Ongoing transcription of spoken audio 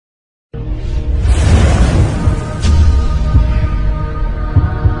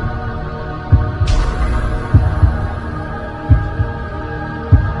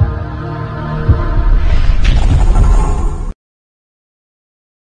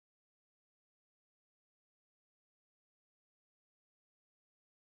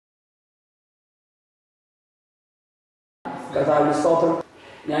കർത്താവിന്റെ സ്തോത്രം.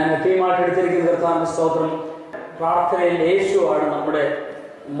 ഞാൻ തീമായിട്ട് എടുത്തിരിക്കുന്ന കർത്താവിന്റെ സ്തോത്രം, പ്രാർത്ഥനയിൽ യേശുവാണ് നമ്മുടെ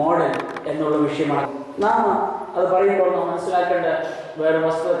മോഡൽ എന്നുള്ള വിഷയമാണ്. നാം അത് പറയുമ്പോൾ നാം മനസ്സിലാക്കേണ്ട വേറെ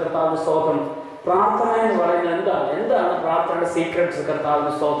വസ്തുത കർത്താവിന്റെ സ്തോത്രം, പ്രാർത്ഥന എന്ന് പറയുന്നത് എന്താണ് പ്രാർത്ഥനയുടെ സീക്രട്സ്?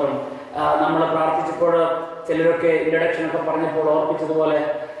 കർത്താവിന്റെ സ്തോത്രം, നമ്മൾ പ്രാർത്ഥിച്ചപ്പോൾ ചിലരൊക്കെ ഇൻട്രഡക്ഷനൊക്കെ പറഞ്ഞപ്പോൾ ഓർപ്പിച്ചതുപോലെ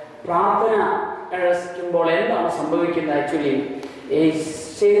പ്രാർത്ഥന ുമ്പോൾ എന്താണ് സംഭവിക്കുന്നത്? ആക്ച്വലി ഈ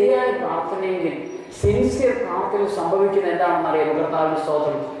ശരിയായ പ്രാർത്ഥനയെങ്കിൽ സിൻസിയർ പ്രാർത്ഥന സംഭവിക്കുന്ന എന്താണെന്ന് അറിയാം കർത്താവിന്റെ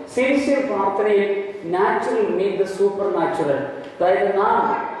സ്തോത്രം. സിൻസിയർ പ്രാർത്ഥനയിൽ natural meet the super natural. അതായത് നാം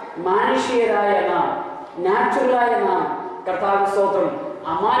മാനുഷികരായ നാം, നാച്ചുറലായ നാം കർത്താവിന്റെ സ്തോത്രം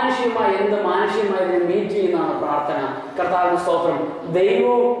അമാനുഷികമായി എന്ത് മാനുഷികമായി മീറ്റ് ചെയ്യുന്നതാണ് പ്രാർത്ഥന. കർത്താവിന്റെ സ്തോത്രം,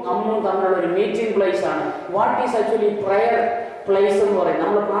 ദൈവവും നമ്മളും തമ്മിലുള്ള ഒരു മീറ്റിംഗ് പ്ലേസ് ആണ്. What is actually prayer place എന്ന് പറയും.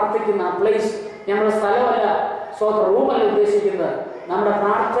 നമ്മൾ പ്രാർത്ഥിക്കുന്ന ആ പ്ലേസ് നമ്മുടെ സ്ഥലമല്ല, സ്തോത്ര റൂമല്ല ഉദ്ദേശിക്കുന്നത്. നമ്മുടെ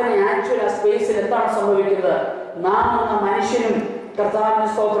പ്രാർത്ഥന ആക്ച്വൽ ആ സ്പേസിൽ എന്താണ് സംഭവിക്കുന്നത്? നാം എന്ന മനുഷ്യനും കർത്താവിന്റെ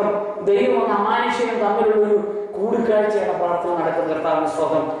സ്തോത്രം ദൈവം എന്ന അമാനുഷ്യനും തമ്മിലുള്ള ഒരു കൂടിക്കാഴ്ചയാണ് പ്രാർത്ഥന നടക്കുന്നത്. കർത്താവിന്റെ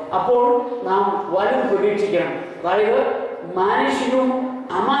സ്തോത്രം. അപ്പോൾ നാം വലുത് പ്രതീക്ഷിക്കണം. അതായത് മാനുഷ്യവും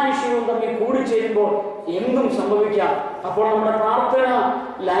അമാനുഷ്യവും തമ്മിൽ കൂടിച്ചേരുമ്പോൾ എന്തും സംഭവിക്കാം. അപ്പോൾ നമ്മുടെ പ്രാർത്ഥന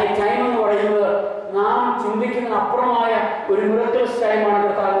ലൈഫ് ടൈം എന്ന് പറയുന്നത് നാം ചിന്തിക്കുന്ന അപ്പുറമായ ഒരു മിറക്കിൾസ് ടൈമാണ്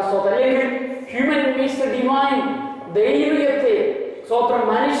കർത്താവിന്റെ സ്തോത്രം. അല്ലെങ്കിൽ ഹ്യൂമൻ മീറ്റ്സ് ദ ഡിവൈൻ, ദൈവികത്തെ സ്തോത്രം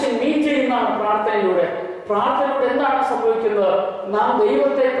മനുഷ്യൻ മീറ്റ് ചെയ്യുന്നതാണ് പ്രാർത്ഥനയിലൂടെ. പ്രാർത്ഥനയിലൂടെ എന്താണ് സംഭവിക്കുന്നത്? നാം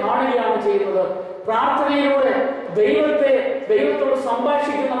ദൈവത്തെ കാണുകയാണ് ചെയ്യുന്നത്. പ്രാർത്ഥനയിലൂടെ ദൈവത്തോട്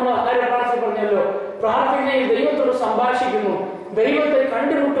സംഭാഷിക്കുന്നു. നമ്മൾ പ്രാർത്ഥന പറഞ്ഞല്ലോ, പ്രാർത്ഥനയിൽ ദൈവത്തോട് സംഭാഷിക്കുന്നു, ദൈവത്തെ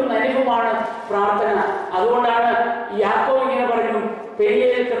കണ്ടുമുട്ടുന്ന അനുഭവമാണ് പ്രാർത്ഥന. അതുകൊണ്ടാണ് യാക്കോബ് ഇങ്ങനെ പറയുന്നു,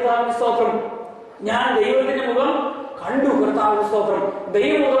 പെരിയയിൽ കർത്താവിന്റെ സ്തോത്രം, ഞാൻ ദൈവത്തിന്റെ മുഖം കണ്ടു. കർത്താവിന്റെ സ്തോത്രം,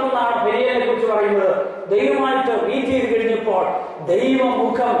 ദൈവമുഖം എന്നാണ് പെരിയലിനെ കുറിച്ച് പറയുന്നത്. ദൈവമായിട്ട് മീറ്റ് ചെയ്ത് കഴിഞ്ഞപ്പോൾ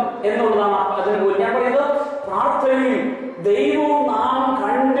ദൈവമുഖം എന്നുള്ളതാണ് അതിന് ഞാൻ പറയുന്നത്. പ്രാർത്ഥനയിൽ ദൈവവും നാം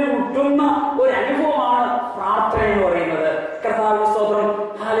കണ്ടുമുട്ടുന്ന ഒരു അനുഭവമാണ് പ്രാർത്ഥന എന്ന് പറയുന്നത്. കർത്താവിന്റെ സ്തോത്രം,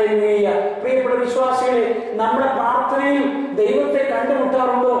 ഹല്ലേലൂയ. പ്രിയപ്പെട്ട വിശ്വാസികളെ, നമ്മുടെ പ്രാർത്ഥനയിൽ ദൈവത്തെ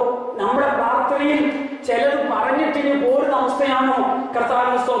കണ്ടുമുട്ടാറുണ്ടോ? നമ്മുടെ പ്രാർത്ഥനയിൽ ചിലത് പറഞ്ഞിട്ടിന് പോരുന്ന അവസ്ഥയാണോ?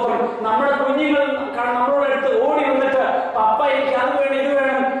 കർത്താവിന്റെ സ്തോത്രം, നമ്മുടെ കുഞ്ഞുങ്ങൾ നമ്മളോട് അടുത്ത് ഓടി വന്നിട്ട് പപ്പ എനിക്ക് അത് വേണം ഇത്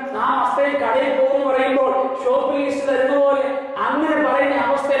വേണം, നാം അവസ്ഥയിൽ കടയിൽ പോകുന്നു പറയുമ്പോൾ ഷോപ്പിംഗ് ലിസ്റ്റ് തരുന്ന പോലെ അങ്ങനെ പറയുന്ന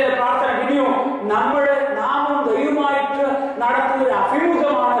അവസ്ഥയിലെ പ്രാർത്ഥന പിന്നെയോ നമ്മുടെ നാമം ദൈവമായിട്ട് നടത്തുന്ന ഒരു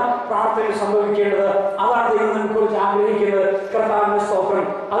അഭിമുഖമാണ് പ്രാർത്ഥനയിൽ സംഭവിക്കേണ്ടത്. അതാണ് ദൈവം നമ്മെ കുറിച്ച് ആഗ്രഹിക്കുന്നത്. കർത്താവിന്റെ സ്തോത്രം.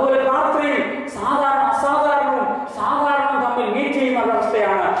 അതുപോലെ പ്രാർത്ഥനയിൽ സാധാരണ അസാധാരണവും സാധാരണവും തമ്മിൽ മീറ്റ് ചെയ്യുന്ന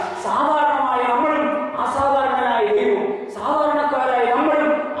അവസ്ഥയാണ്. സാധാരണമായ നമ്മളും അസാധാരണനായ ദൈവവും, സാധാരണക്കാരായ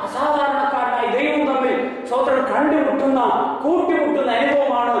നമ്മളും അസാധാരണക്കാരനായ ദൈവവും തമ്മിൽ സ്തോത്രം കണ്ടുമുട്ടുന്ന കൂട്ടിമുട്ടുന്ന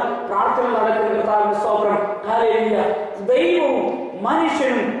അനുഭവമാണ് പ്രാർത്ഥന നടക്കുന്ന. കർത്താവിന്റെ സ്തോത്രം, ഹല്ലേലൂയ. ദൈവവും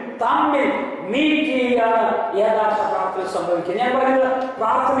മനുഷ്യനും തമ്മിൽ മീറ്റ് ചെയ്യുകയാണ് യഥാർത്ഥ പ്രാർത്ഥന സംഭവിക്കുക. ഞാൻ പറയുന്നത്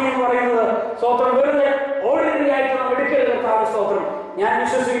പ്രാർത്ഥന എന്ന് പറയുന്നത് സ്തോത്രം വെറുതെ ഓർഡിനറി ആയിട്ട് നാം എടുക്കരുത്. കർത്താവിന്റെ സ്തോത്രം, ഞാൻ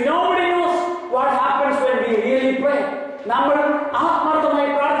വിശ്വസിക്കുന്നു nobody knows what happens when we really pray. നമ്മൾ ആത്മാർത്ഥമായി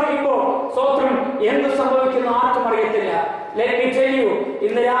പ്രാർത്ഥിക്കുമ്പോൾ സ്തോത്രം എന്ത് സംഭവിക്കുന്നു ആർക്കും അറിയത്തില്ല. Let me tell you,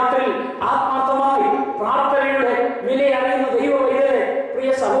 ഇന്ന് രാത്രി ആത്മാർത്ഥമായി പ്രാർത്ഥനയുടെ വില അറിയുന്ന ദൈവവൈദ്യരെ,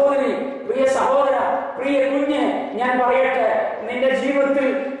 പ്രിയ സഹോദരി, പ്രിയ സഹോദര, പ്രിയ കുഞ്ഞ്, ഞാൻ പറയട്ടെ, നിന്റെ ജീവിതത്തിൽ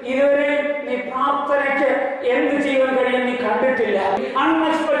ഇതുവരെ നീ പ്രാർത്ഥനയ്ക്ക് എന്ത് ചെയ്യാൻ കഴിയും നീ കണ്ടിട്ടില്ല.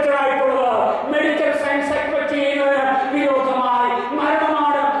 അൺഎക്സ്പെക്ടഡ് ആയിട്ടുള്ള മെഡിക്കൽ സയൻസ് എക്സ്പെക്ട് ചെയ്യുന്നതിന് വിരോധമായി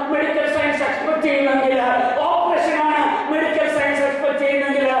മരണമാണ് മെഡിക്കൽ സയൻസ് എക്സ്പെക്ട് ചെയ്യുന്നെങ്കിൽ, ഓപ്പറേഷനാണ് മെഡിക്കൽ സയൻസ് എക്സ്പെക്ട്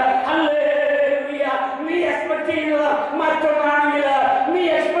ചെയ്യുന്നെങ്കിൽ, ഹല്ലേലൂയ, നീ എക്സ്പെക്ട് ചെയ്യുന്നത് മറ്റൊന്നാണെങ്കിൽ, നീ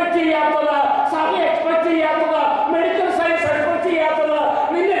എക്സ്പെക്ട് ചെയ്യാത്തത്, സഭ എക്സ്പെക്ട് ചെയ്യാത്തത്, മെഡിക്കൽ സയൻസ് എക്സ്പെക്ട് ചെയ്യാത്തത്,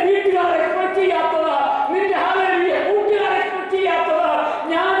 നിന്റെ വീട്ടുകാർ എക്സ്പെക്ട് ചെയ്യാത്തത്, നിന്റെ ഹല്ലേലൂയ കൂട്ടുകാർ എക്സ്പെക്ട് ചെയ്യാത്തത്,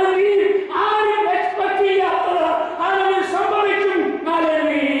 ഞാനും നീ ആരും എക്സ്പെക്ട് ചെയ്യാത്തത് ഹല്ലേലൂയ സംഭവിക്കും.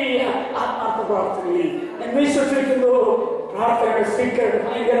 ഹല്ലേലൂയ. ആത്മാർത്ഥ പ്രാർത്ഥനയിൽ ഞാൻ വിശ്വസിക്കുന്നു. പ്രാർത്ഥനയുടെ സീക്രട്ട്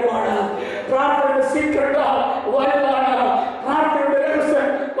ഭയങ്കരമാണ്. പ്രാർത്ഥനയുടെ സീക്രട്ട് വലുതാണ്. പ്രാർത്ഥനയുടെ രഹസ്യം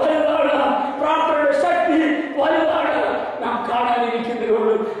വലുതാണ്. പ്രാർത്ഥനയുടെ ശക്തി വലുതാണ്. നാം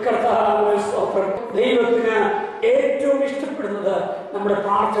കാണാനിരിക്കുന്നതിനുള്ളൂ. കർത്താവിന്റെ സ്തോത്രം. ദൈവത്തിന് ഏറ്റവും ഇഷ്ടപ്പെടുന്നത് നമ്മുടെ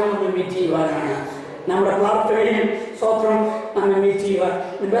പ്രാർത്ഥന നമ്മൾ മീറ്റ് ചെയ്യുവാനാണ്. നമ്മുടെ പ്രാർത്ഥനയിൽ സ്തോത്രം നമ്മൾ മീറ്റ് ചെയ്യുവാൻ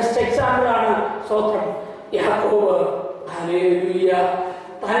ബെസ്റ്റ് എക്സാമ്പിൾ ആണ് സ്തോത്രം യാക്കോബ്. ഹല്ലേലൂയ.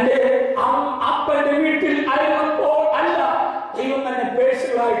 തന്റെ അപ്പന്റെ വീട്ടിൽ ആയിരുന്നപ്പോൾ അല്ല ദൈവം തന്നെ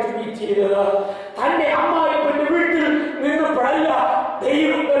പേഴ്സണലായിട്ട് മീറ്റ് ചെയ്തത്. തന്റെ അമ്മായിപ്പന്റെ വീട്ടിൽ നിന്നപ്പോഴല്ല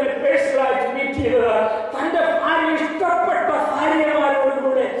ദൈവം തന്നെ പേഴ്സണലായിട്ട് മീറ്റ് ചെയ്തത്. തന്റെ ഭാര്യ ഇഷ്ടപ്പെട്ട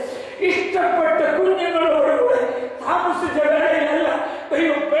ഭാര്യമാരോടുകൂടെ, ഇഷ്ടപ്പെട്ട കുഞ്ഞുങ്ങളോടുകൂടെ താമസിച്ച വേളയിലല്ല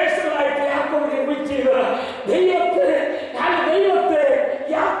ദൈവം പേഴ്സണലായിട്ട് യാക്കോബിനെ മീറ്റ് ചെയ്തത്. ദൈവത്തെ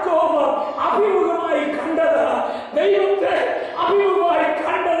യാക്കോബ് അഭിമുഖമായി കണ്ടത്, ദൈവത്തെ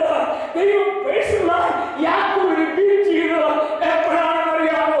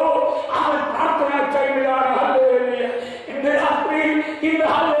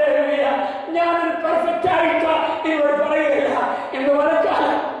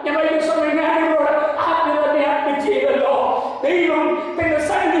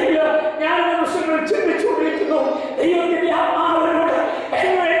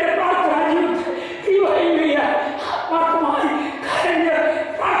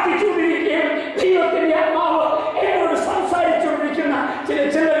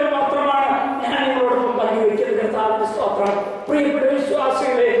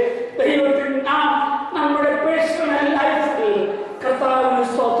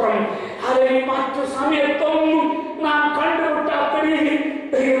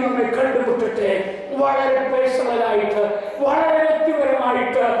ദൈവം നമ്മെ കണ്ടുമുട്ടട്ടെ. വളരെ പേഴ്സണലായിട്ട്, വളരെ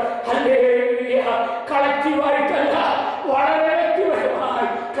വ്യക്തിപരമായിട്ട്, ഹല്ലേലൂയ, കളക്റ്റീവായിട്ടല്ല, വളരെ വ്യക്തിപരമായി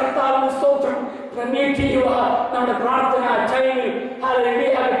കർത്താവിന് സ്തോത്രം പ്രമീറ്റ് ചെയ്യുക. നമ്മുടെ പ്രാർത്ഥന ടൈമിൽ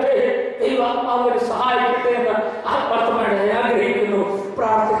ഹല്ലേലൂയയാകട്ടെ. ദൈവം അവരെ സഹായിക്കട്ടെ എന്ന് ആത്മാർത്ഥമായിട്ട് ആഗ്രഹിക്കുന്നു.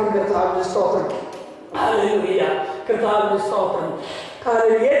 പ്രാർത്ഥിക്കുന്ന കർത്താവിന്റെ സ്തോത്രം. ഹല്ലേലൂയ, കർത്താവിന്റെ സ്തോത്രം.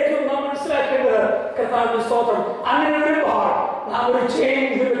 ഏറ്റവും നാം മനസ്സിലാക്കേണ്ടത് കർത്താവിന്റെ സ്തോത്രം. അങ്ങനെ ഒരുപാട് നാം ഒരു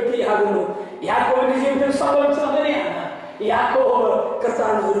ചേഞ്ച് വ്യക്തിയാകുന്നു. യാക്കോബിന്റെ ജീവിതത്തിൽ സംഭവിച്ചത് അങ്ങനെയാണ്. യാക്കോബ്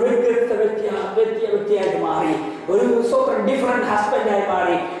കർത്താവിന്റെ ഒരു വ്യക്തിയായിട്ട് മാറി, ഒരു സ്വന്തം ഡിഫറെന്റ് ഹസ്ബൻഡായി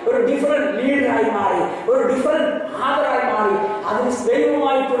മാറി, ഒരു ഡിഫറെന്റ് ലീഡറായി മാറി, ഒരു ഡിഫറെന്റ് ഫാദറായി മാറി. അതിന്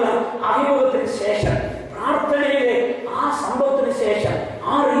ദൈവവുമായിട്ടുള്ള അഭിമുഖത്തിന് ശേഷം, പ്രാർത്ഥനയിലെ ആ സംഭവത്തിന് ശേഷം,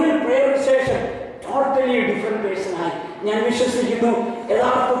 ആ റിയൽ പ്രേയറിന് ശേഷം ടോട്ടലി ഡിഫറെന്റ് പേഴ്സണായി ഞാൻ വിശ്വസിക്കുന്നു.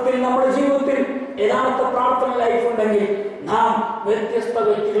 യഥാർത്ഥത്തിൽ നമ്മുടെ ജീവിതത്തിൽ യഥാർത്ഥ പ്രാർത്ഥന ലൈഫ് ഉണ്ടെങ്കിൽ നാം വ്യത്യസ്ത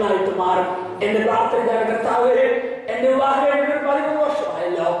വ്യക്തികളായിട്ട് മാറും. എന്റെ പ്രാർത്ഥന കർത്താവേ, എന്റെ വിവാഹം 13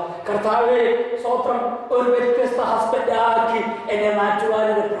 വർഷമായല്ലോ കർത്താവേ, സ്വത്രം ഒരു വ്യത്യസ്ത ഹസ്ബൻഡാക്കി എന്നെ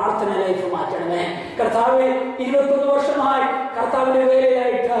മാറ്റുവാനുള്ള പ്രാർത്ഥന ലൈഫ് മാറ്റണമേ കർത്താവേ. 21 വർഷമായി കർത്താവിന്റെ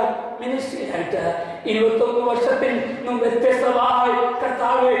വേലയായിട്ട്, മിനിസ്ട്രിയായിട്ട് 21 വർഷത്തിൽ നിന്നും വ്യത്യസ്തമായി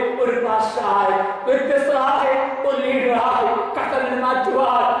കർത്താവെ ഒരു പാസ്റ്ററായി, വ്യത്യസ്തമായി ഒരു ലീഡറായി കർത്താവിനെ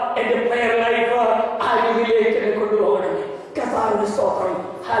മാറ്റുവാൻ എന്റെ പ്രയർ ലൈഫ് ആ രീതിയിലേക്ക് എന്നെ കൊണ്ടുപോകണമേ കർത്താവിന്റെ സ്തോത്രം.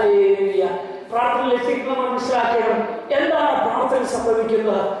 ഹല്ലേലൂയ. പ്രാർത്ഥനയിലേക്ക് നമ്മൾ മനസ്സിലാക്കണം എന്താണ് പ്രാർത്ഥന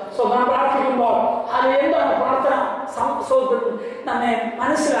സംഭവിക്കുന്നത്. നാം പ്രാർത്ഥിക്കുമ്പോൾ എന്താണ് പ്രാർത്ഥന നമ്മെ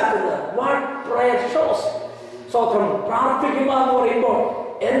മനസ്സിലാക്കുന്നത്. What prayer shows. സ്തോത്രം. പ്രാർത്ഥിക്കുക എന്ന് പറയുമ്പോൾ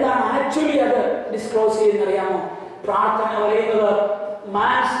എന്താണ് ആക്ച്വലി അത് ഡിസ്ക്ലോസ് ചെയ്യുന്നറിയാമോ? പ്രാർത്ഥന പറയുന്നത്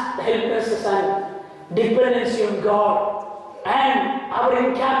man's helplessness and dependency on God and our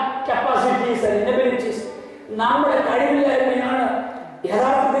capacities and inabilities. നമ്മുടെ കഴിവില്ലായ്മയാണ്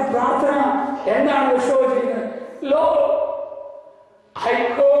യഥാർത്ഥത്തിൽ പ്രാർത്ഥന. എന്താണ് വിശ്വസിക്കുന്നത്? Lord, I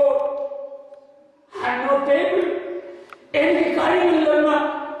go, I'm not able. എനിക്ക് കഴിവില്ലെന്ന്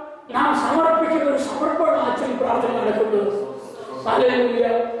നാം സമർപ്പിക്കുന്ന ഒരു സമർപ്പണ ആക്ച്വലി പ്രാർത്ഥന നടക്കുന്നത്. ഹല്ലേലൂയ.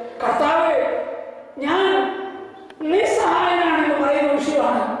 കർത്താവേ, ഞാൻ നിസ്സഹായനാണെന്ന് പറയുന്ന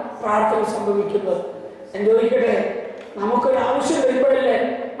വിഷയമാണ് പ്രാർത്ഥന സംഭവിക്കുന്നത്. ഞാൻ ചോദിക്കട്ടെ, നമുക്കൊരു ആവശ്യം വരുമ്പോഴല്ലേ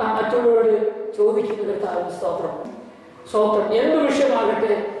നാം മറ്റുള്ളവരോട് ചോദിക്കുന്നത് കർത്താവിന്റെ സ്തോത്രം. സ്തോത്രം. എന്ത്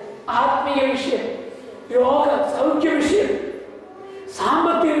വിഷയമാകട്ടെ, ആത്മീയ വിഷയം, രോഗ സൗഖ്യ വിഷയം,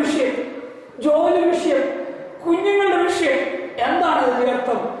 സാമ്പത്തിക വിഷയം, ജോലി വിഷയം, കുഞ്ഞുങ്ങളുടെ വിഷയം, എന്താണ് ഇതിന്റെ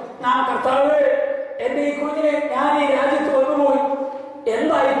അർത്ഥം? നാം കർത്താവേ, എന്റെ ഈ കുഞ്ഞിനെ ഞാൻ ഈ രാജ്യത്ത് വന്നുപോയി,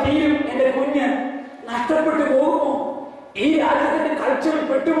 എന്തായി തീരും? എന്റെ കുഞ്ഞ് നഷ്ടപ്പെട്ടു പോകുമോ? ഈ രാജ്യത്തിന്റെ കൾച്ചറിൽ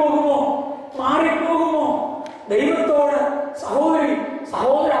പെട്ടുപോകുമോ? മാറിപ്പോകുമോ? ദൈവത്തോട് സഹോദരി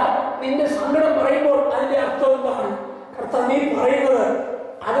സഹോദര നിന്റെ സങ്കടം പറയുമ്പോൾ അതിന്റെ അർത്ഥം എന്താണ്? കർത്താവ് നീ പറയുന്നത്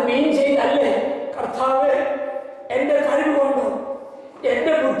അത് മീൻ ചെയ്തല്ലേ? കർത്താവേ, എന്റെ കഴിവ് കൊണ്ടോ,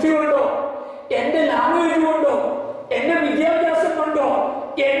 എന്റെ ബുദ്ധി കൊണ്ടോ, എന്റെ ലാംഗ്വേജ് കൊണ്ടോ, എന്റെ വിദ്യാഭ്യാസം കൊണ്ടോ,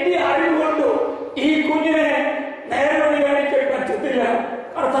 എന്റെ അറിവ് കൊണ്ടോ ഈ കുഞ്ഞിനെ നേരെ കാണിക്കാൻ പറ്റത്തില്ല.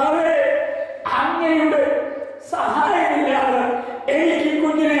 കർത്താവേ, അങ്ങയുടെ സഹായമില്ലാതെ എനിക്ക് ഈ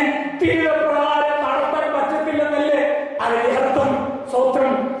കുഞ്ഞിനെ തീരപ്രകാരം നടത്താൻ പറ്റത്തില്ലെന്നല്ലേ അതിന്റെ അർത്ഥം.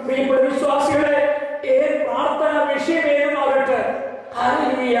 സ്വത്രം. പ്രിയപ്പെട്ട വിശ്വാസികളെ, ഏത് പ്രാർത്ഥന വിഷയം ഏതുമാകട്ടെ,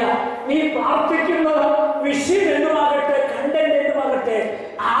 ഹല്ലേലൂയ, നീ പ്രാർത്ഥിക്കുന്ന വിഷയം എന്തുമാകട്ടെ, കണ്ടന്റ് എന്തുമാകട്ടെ,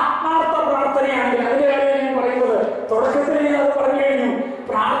 ആത്മാർത്ഥ പ്രാർത്ഥനയാണെങ്കിൽ അതിന്റെ കാര്യം ഞാൻ പറയുന്നത്. തുടക്കത്തിൽ ഞാൻ അത് പറഞ്ഞു കഴിഞ്ഞു.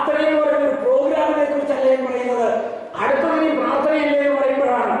 പ്രാർത്ഥന എന്ന് പറയുന്ന ഒരു പ്രോഗ്രാമിനെ കുറിച്ചല്ല ഞാൻ പറയുന്നത്. അടുത്തത് നീ പ്രാർത്ഥനയില്ലേ എന്ന്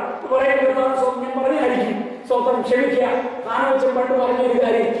പറയുമ്പോഴാണ് ഞാൻ പറഞ്ഞായിരിക്കും. സ്വന്തം ക്ഷമിക്കുക. കാനവച്ചൻ പണ്ട് പറഞ്ഞൊരു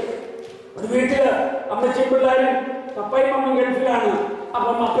കാര്യം, ഒരു വീട്ടില് അമ്മച്ചിയും പിള്ളേരും, പപ്പയും അമ്മയും ഗൾഫിലാണ്.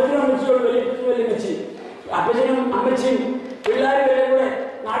 അപ്പം അപ്പച്ചനും അമ്മച്ചിയോട് വലിയമ്മച്ചി, അപ്പച്ചനും അമ്മച്ചിയും പിള്ളേരും വരെ കൂടെ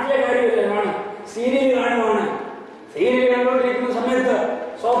നാട്ടിലെ കാര്യമില്ല കാണും, സീരിയൽ കാണുവാണ്. സീരിയൽ കണ്ടുകൊണ്ടിരിക്കുന്ന സമയത്ത്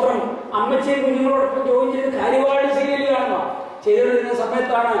സ്വത്രം അമ്മച്ചിയും കുഞ്ഞുങ്ങളോടൊപ്പം ജോയിൻ ചെയ്ത് കാര്യമായിട്ട് സീരിയൽ കാണുക ചെയ്തുകൊണ്ടിരുന്ന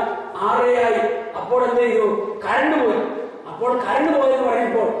സമയത്താണ് 6:30. അപ്പോൾ എന്ത് ചെയ്തു? കരണ്ട് പോയി. അപ്പോൾ കരണ്ട് പോയെന്ന്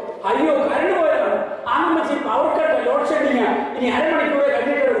പറയുമ്പോൾ അയ്യോ കരണ്ട് പോയതാണ്. ആ അമ്മച്ചി പവർ കട്ട്, ലോഡ് ഷെഡിങ്, ഇനി അരമണിക്കൂറെ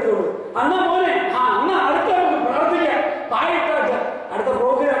കഴിഞ്ഞിട്ട് എടുത്തോളൂ. അന്നാ പോലെ അന്ന് അടുത്ത നമുക്ക് പ്രാർത്ഥിക്കാം. പായിട്ടാട്ട് അടുത്ത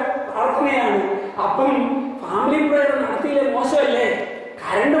പ്രോഗ്രാം പ്രാർത്ഥനയാണ്. അപ്പം ഫാമിലി പ്രേയർ നടത്തിയില്ലേ? മോശമല്ലേ?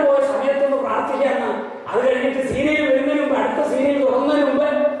 കരണ്ട് പോയ സമയത്തൊന്ന് പ്രാർത്ഥിക്കാന്ന്. അത് കഴിഞ്ഞിട്ട് സീരിയൽ വരുന്നതിന് മുമ്പ്, അടുത്ത സീരിയൽ തുറന്നതിന് മുമ്പ്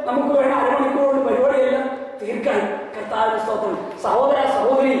നമുക്ക് വേണം അരമണിക്കൂർ കൊണ്ട് പരിപാടിയെല്ലാം തീർക്കാൻ. കർത്താവിന്റെ സ്തോത്രം. സഹോദര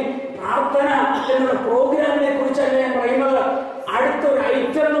സഹോദരി, പ്രാർത്ഥന എന്നുള്ള പ്രോഗ്രാമിനെ കുറിച്ചല്ല ഞാൻ പറയുന്നത്, അടുത്തൊരു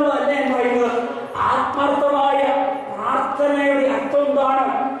ഐറ്റം എന്നുള്ളതല്ല ഞാൻ പറയുന്നത്. ആത്മാർത്ഥമായ പ്രാർത്ഥനയുടെ അർത്ഥം എന്താണ്?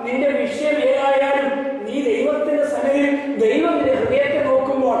 നിന്റെ വിഷയം ഏതായാലും നീ ദൈവത്തിന്റെ സന്നിധിയിൽ ദൈവത്തിന്റെ ഹൃദയത്തെ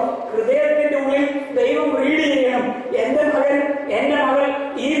നോക്കുമ്പോൾ ഹൃദയത്തിന്റെ ഉള്ളിൽ ദൈവം റീഡ് ചെയ്യണം. എന്റെ മകൻ, എന്റെ മകൾ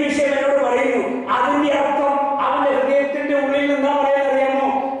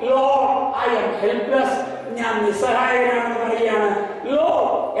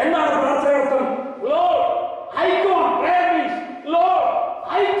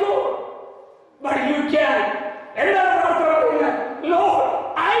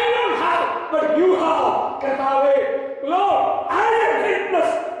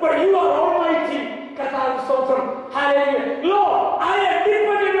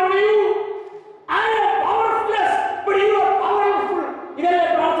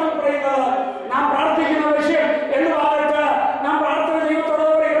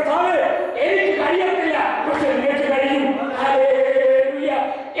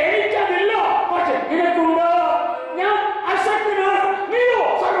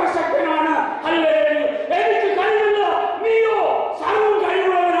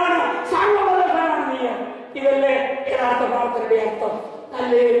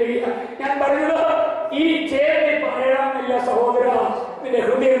ഹല്ലേലൂയ. ഞാൻ പറഞ്ഞത് ഈ ചേർന്ന് പറയണമെന്നില്ല സഹോദര, നിന്റെ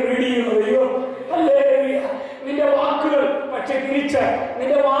ഹൃദയം റീഡ് ചെയ്യുന്നതയോ. ഹല്ലേലൂയ. നിന്റെ വാക്കുകൾ പക്ഷെ തിരിച്ച്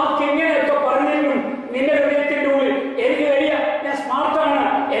നിന്റെ വാക്ക് എങ്ങനെയൊക്കെ പറഞ്ഞെങ്കിലും നിന്റെ ഹൃദയത്തിന്റെ ഉള്ളിൽ എനിക്ക് കഴിയാം, ഞാൻ സ്മാർട്ടാണ്,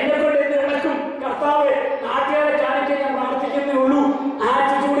 എന്നെ കൊണ്ട് എന്ത് നടക്കും കർത്താവെ, നാട്ടുകാരെ കാണിക്കാൻ ഞാൻ പ്രാർത്ഥിക്കുന്നേ ഉള്ളൂ.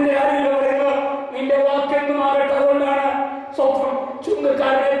 ആറ്റിറ്റ്യൂഡിന്റെ കാര്യമില്ല പറയുന്നത്. നിന്റെ വാക്കെന്നും ആകട്ടെ. അതുകൊണ്ടാണ് സ്വന്തം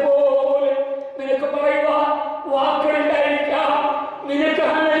ചുങ്കക്കാരനെ പോലെ നിനക്ക് പറയുക വാക്കുകളുണ്ടായിരിക്കാം. നിനക്ക്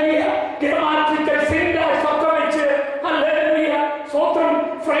ഹല്ലേലൂയ ഗ്രാമാറ്റിക്കൽ സിൻടാക്സ് ഒക്കെ വെച്ച് ഹല്ലേലൂയ സ്വന്തം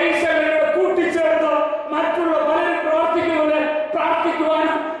ഫ്രേസുകളെ കൂട്ടിച്ചേർത്ത് മറ്റുള്ള പലരും പ്രാർത്ഥിക്കുന്നത്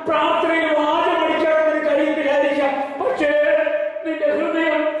പ്രാർത്ഥിക്കുവാനും പ്രാർത്ഥനയിൽ വാചമടിക്കാനും കഴിയുന്നില്ലായിരിക്കാം. പക്ഷേ നിന്റെ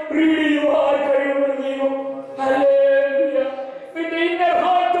ഹൃദയം റീഡ് ചെയ്യുവാൻ കഴിയുന്ന ദൈവം. ഹല്ലേലൂയ. നിന്റെ ഇന്നർ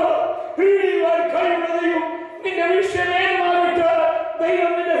ഹാർട്ട് റീഡ് ചെയ്യുവാൻ കഴിയുന്ന ദൈവം. നിന്റെ വിഷയമേമായിട്ട്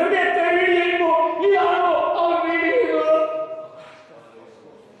ദൈവം നിന്റെ ഹൃദയത്തെ റീഡ് ചെയ്യുമ്പോൾ ഇതാണോ അവൻ റീഡ് ചെയ്യുന്നത്?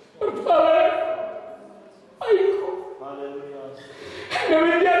 എന്റെ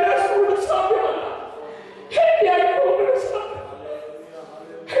വിദ്യാഭ്യാസം കൊണ്ട് സാധ്യമല്ല, എന്റെ അനുഭവം കൊണ്ട് സാധ്യമല്ല,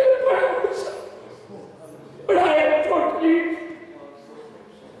 എന്റെ പണം കൊണ്ട് സാധ്യമല്ല.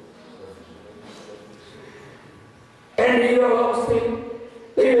 എന്റെ ഈ അവസ്ഥയിൽ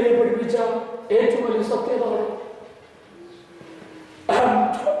ദൈവം പഠിപ്പിച്ച ഏറ്റവും വലിയ സത്യമാണ്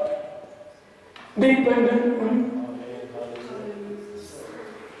dependent on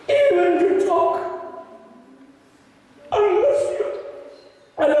even to talk unless you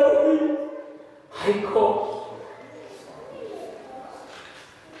allow me. I go.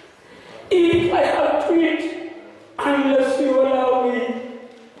 If I have to eat unless you allow me.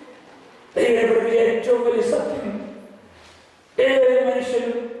 ദൈവത്തിന്റെ ഏറ്റവും വലിയ സത്യം ഏതൊരു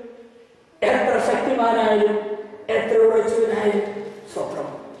മനുഷ്യനും എത്ര ശക്തിമാനായാലും എത്ര ഉറച്ചവനായാലും സ്വത്രം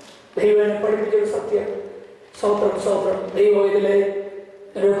ദൈവനെ പഠിപ്പിച്ചൊരു സത്യം. സ്വത്രം സ്വത്രം ദൈവം ഇതിലെ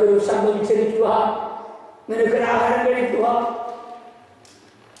നിനക്കൊരു ശബ്ദം ഉച്ചരിക്കുക, നിനക്കൊരു ആഹാരം കഴിക്കുക.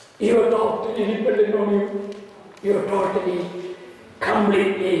 You are totally dependent on you. You are totally,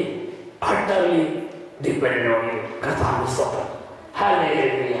 completely, utterly dependent on you. കർത്താവിന്റെ സ്വത്രം.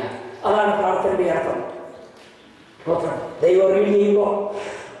 ഹല്ലേലൂയ. അതാണ് പ്രാർത്ഥനയുടെ അർത്ഥം. സ്വത്രം ദൈവം റീഡ് ചെയ്യുമ്പോൾ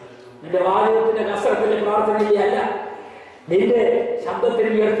നിന്റെ വാചകത്തിന്റെ കസരത്തിന്റെ പ്രാർത്ഥനയല്ല, നിന്റെ ശബ്ദത്തിന്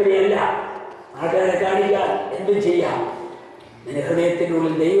ഉയർത്തുകയല്ല, നാട്ടുകാരെ കാണിക്കാൻ എന്തും ചെയ്യാം. നിന്റെ ഹൃദയത്തിന്റെ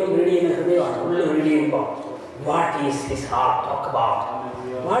ഉള്ളിൽ ദൈവം റീഡ് ചെയ്യുന്ന ഹൃദയമാണ്. ഉള്ളിൽ റീഡ് ചെയ്യുമ്പോൾ what is his heart talk about,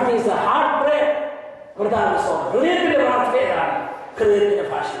 what is the heart prayer. കർത്താവിന്റെ സ്വന്തം ഹൃദയത്തിന്റെ പ്രാർത്ഥനയാണ്, ഹൃദയത്തിന്റെ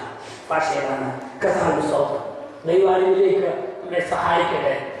ഭാഷ ഏതാണ്? കർത്താവിന്റെ സ്വന്തം. ദൈവാനുവിലേക്ക് നമ്മളെ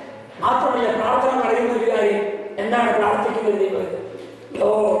സഹായിക്കട്ടെ. മാത്രമല്ല പ്രാർത്ഥന പറയുന്ന ഒരു കാര്യം എന്താണ് പ്രാർത്ഥിക്കുന്നത്? ദൈവം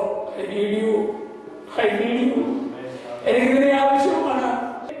I need you. എനിക്ക് ഇതിനെ ആവശ്യമാണ്.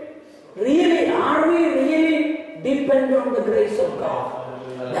 Really, are we really dependent on the grace of God?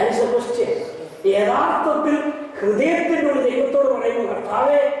 That is a question. യഥാർത്ഥത്തിൽ ഹൃദയത്തിനോട് ദൈവത്തോട് പറയുമ്പോൾ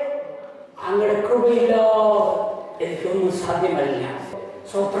കർത്താവേ അങ്ങയുടെ കൃപയില്ലാതെ എനിക്കൊന്നും സാധ്യമല്ല.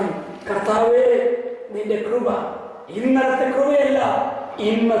 സ്വത്രം കർത്താവേ നിന്റെ കൃപ ഇന്നത്തെ കൃപയല്ല,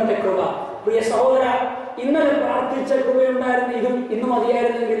 ഇന്നത്തെ കൃപ. പ്രിയ സഹോദര, ഇന്നലെ പ്രാർത്ഥിച്ച കൃപയുണ്ടായിരുന്നു, ഇതും ഇന്ന്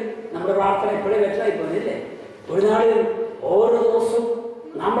മതിയായിരുന്നെങ്കിൽ നമ്മുടെ പ്രാർത്ഥന എപ്പോഴേ വെച്ചായി പോയില്ലേ? ഒരു നാളിൽ ഓരോ ദിവസവും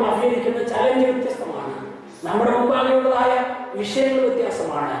നമ്മൾ അഭിനയിക്കുന്ന ചലഞ്ച് വ്യത്യസ്തമാണ്, നമ്മുടെ മുമ്പാകെയുള്ളതായ വിഷയങ്ങൾ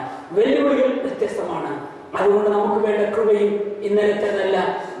വ്യത്യാസമാണ്, വെല്ലുവിളികൾ വ്യത്യസ്തമാണ്. അതുകൊണ്ട് നമുക്ക് വേണ്ട കൃപയും ഇന്നലത്തേതല്ല.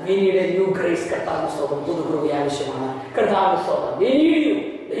 We need a new grace. കർത്താവിന്റെ സ്തോത്രം. പുതു കൃപ ആവശ്യമാണ്. കർത്താവിന്റെ സ്തോത്രം. We need you.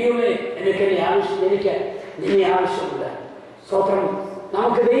 ദൈവമേ എനിക്ക് നിന്നെ ആവശ്യമുണ്ട്. സ്തോത്രം.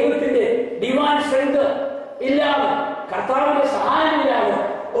 നമുക്ക് ദൈവത്തിന്റെ ഡിവൈൻ സ്ട്രെങ്ത് ഇല്ലാതെ, കർത്താവിന്റെ സഹായമില്ലാതെ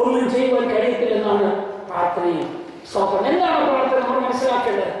ഒന്നും ചെയ്യുവാൻ കഴിയത്തില്ലെന്നാണ് പ്രാർത്ഥനയും. സ്തോത്രം. എന്താണ് പ്രാർത്ഥന? നമ്മൾ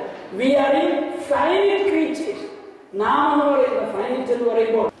മനസ്സിലാക്കേണ്ടത് we are in finite creatures. നാം എന്ന് പറയുന്നത് ഫൈനൈറ്റ് എന്ന്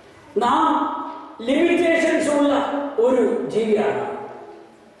പറയുമ്പോൾ നാം ലിമിറ്റേഷൻസ് ഉള്ള ഒരു ജീവിയാണ്.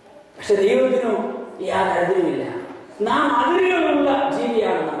 പക്ഷെ ദൈവത്തിനോ യാതൊരു അതിരുമില്ല. നാം അതിരുകളുള്ള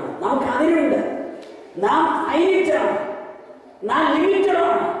ജീവിയാണ്. നമുക്ക് അതിരുണ്ട്. നാം ഫൈനൈറ്റാണ്, നാം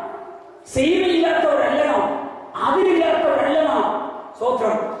ലിമിറ്റഡാണ്. സീമയില്ലാത്തവരല്ല നാം, അതിരില്ലാത്തവരല്ല നാം.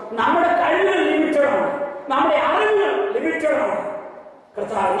 സ്വത്രം. നമ്മുടെ കഴിവുകൾ ലിമിറ്റഡാണ്, നമ്മുടെ അറിവുകൾ ലിമിറ്റഡാണ്.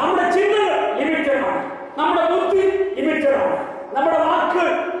 കർത്താവ് നമ്മുടെ ചിന്തകൾ ലിമിറ്റഡാണ്, നമ്മുടെ ബുദ്ധി ലിമിറ്റഡാണ്, നമ്മുടെ വാക്ക്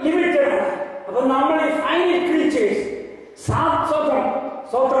ലിമിറ്റഡാണ്. അപ്പൊ നമ്മൾ ഈ ഫൈനൈറ്റ് ക്രീച്ചേഴ്സ്, സ്വത്രം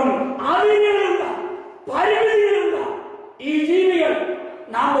സ്വത്രം അതിരുകളുള്ള പരിമിതികളുള്ള ഈ ജീവികൾ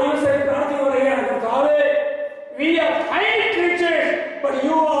നാം ദൈവസേവ പ്രാർത്ഥന പറയുകയാണ്. കർത്താവേ we are finite creatures but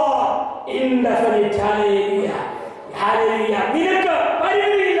you are indefinite. Hallelujah. Hallelujah. നിനക്ക്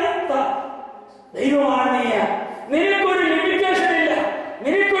പരിമിതിയില്ലാത്ത ദൈവമാണ് നീ. നിനക്കൊരു ലിമിറ്റേഷൻ ഇല്ല,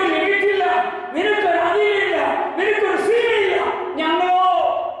 നിനക്കൊരു ലിമിറ്റ് ഇല്ല, നിനക്കൊരു അതിരില്ല, നിനക്കൊരു സീമയില്ല. ഞങ്ങളോ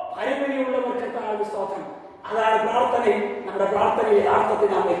അതാണ് പ്രാർത്ഥനയിൽ, നമ്മുടെ പ്രാർത്ഥനയിൽ യഥാർത്ഥത്തിൽ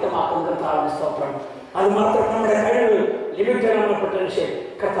നാം വ്യക്തമാക്കുന്ന കർത്താവിന്റെ സ്തോത്രം. അത് മാത്രം നമ്മുടെ കഴിവ് ലിമിറ്റഡ് പൊട്ടൻഷ്യൽ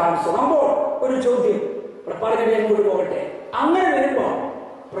കർത്താവിന്റെ. അപ്പോൾ ഒരു ചോദ്യം ഇവിടെ പറഞ്ഞിട്ട് മുന്നോട്ട് പോകട്ടെ. അങ്ങനെ വരുമ്പോൾ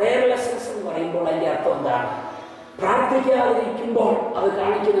പ്രയർലെസ്നെസ് എന്ന് പറയുമ്പോൾ അതിന്റെ അർത്ഥം എന്താണ്? പ്രാർത്ഥിക്കാതിരിക്കുമ്പോൾ അത്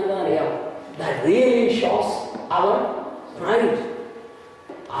കാണിക്കുന്നത് എന്താണെന്നറിയാമോ? That really shows our pride,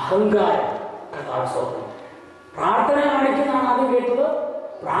 അഹങ്കാരം. കർത്താവ് സ്തോത്രം. പ്രാർത്ഥന കാണിക്കുന്നതാണ് ആദ്യം കേട്ടത്.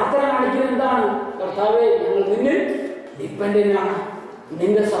 പ്രാർത്ഥന കാണിക്കുന്നത് എന്താണ്? കർത്താവേ, ഞങ്ങൾ നിന്നിൽ ഡിപ്പെൻഡന്റ് ആണ്,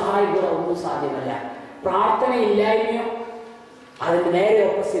 നിന്റെ സഹായം കൂടെ ഒന്നും സാധ്യമല്ല. പ്രാർത്ഥന ഇല്ലായ്മയോ അതിന് നേരെ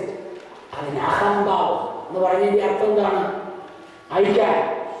ഓപ്പോസിറ്റ്, അതിന് അഹംഭാവം എന്ന് പറഞ്ഞതിന്റെ അർത്ഥം എന്താണ്? I can,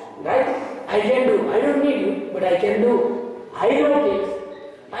 right? I can do. I don't need you, but I can do. I know things.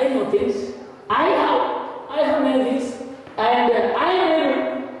 I know things. I have many things, and I am able.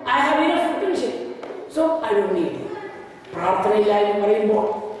 I have enough potential, so I don't need you. പ്രാർത്ഥനയില്ലായ്മ പറയുമ്പോൾ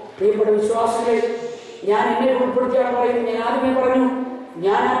പ്രിയപ്പെട്ട വിശ്വാസികളെ, ഞാൻ എന്നെ ഉൾപ്പെടുത്തിയാണ് പറയുന്നത്. ഞാൻ ആദ്യമേ പറഞ്ഞു,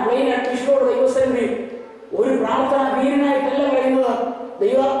 ഞാൻ ആ പ്ലെയിൻ അഡ്മിഷനോട് ദൈവസേനയിൽ ഒരു പ്രാർത്ഥന വീരനായിട്ടല്ല പറയുന്നത്.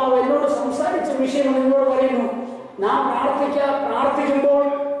 ദൈവാത്മാവ് എന്നോട് സംസാരിച്ച വിഷയം എന്നോട് പറയുന്നു. നാം പ്രാർത്ഥിക്കുമ്പോൾ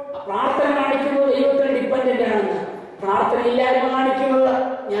പ്രാർത്ഥന കാണിക്കുന്നത് ദൈവത്തിന് ഡിപ്പെൻഡന്റ് ആണെന്ന്. പ്രാർത്ഥന ഇല്ലായ്മ കാണിക്കുന്നത്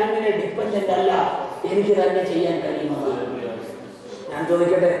ഞാൻ ഇങ്ങനെ ഡിപ്പെൻഡന്റ് അല്ല, എനിക്ക് തന്നെ ചെയ്യാൻ കഴിയുമെന്ന്. ഞാൻ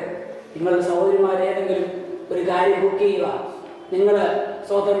ചോദിക്കട്ടെ, നിങ്ങളുടെ സഹോദരിമാർ ഏതെങ്കിലും ഒരു കാര്യം കുക്ക് ചെയ്യുക, നിങ്ങൾ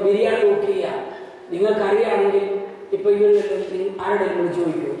സ്വന്തം ബിരിയാണി കുക്ക് ചെയ്യുക, നിങ്ങൾക്കറിയാണെങ്കിൽ ഇപ്പൊ ഇവർ ആരുടെയും വിളിച്ച്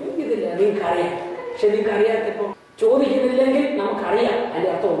ചോദിക്കുമോ? ഇതില്ല, നിങ്ങൾക്കറിയാം. പക്ഷെ നിങ്ങൾക്ക് അറിയാത്തപ്പോൾ ചോദിക്കുന്നില്ലെങ്കിൽ നമുക്കറിയാം. അതിന്റെ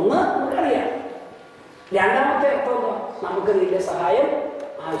അർത്ഥം ഒന്ന്, നമുക്കറിയാം. രണ്ടാമത്തെ അർത്ഥം എന്താ? നമുക്ക് നിന്റെ സഹായം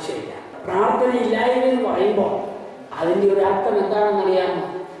ആവശ്യമില്ല. പ്രാർത്ഥന ഇല്ലായ്മ എന്ന് പറയുമ്പോൾ അതിന്റെ ഒരു അർത്ഥം എന്താണെന്ന് അറിയാമോ?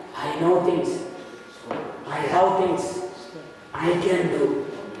 I know things, I have things, I can do,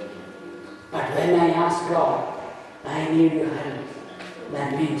 but when I ask God I need your help,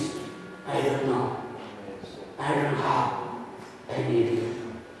 that means I don't know, I don't have, I need you.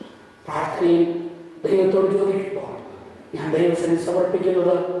 പ്രാർത്ഥനയിൽ ദൈവത്തോട് ചോദിക്കുമ്പോൾ ഞാൻ ദൈവത്തിന്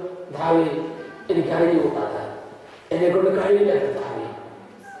സമർപ്പിക്കുന്നത്, ദാവീ, എനിക്കറിഞ്ഞുകൂടാതെ, എന്നെ കൊണ്ട് കഴിയില്ല കർത്താവേ,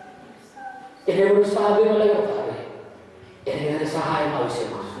 എന്നെ കൊണ്ട് സാധ്യമല്ല കർത്താവേ, എനിക്ക് സഹായം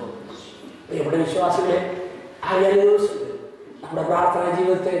ആവശ്യമാണ്. പ്രിയപ്പെട്ട വിശ്വാസികളെ, നമ്മുടെ പ്രാർത്ഥനാ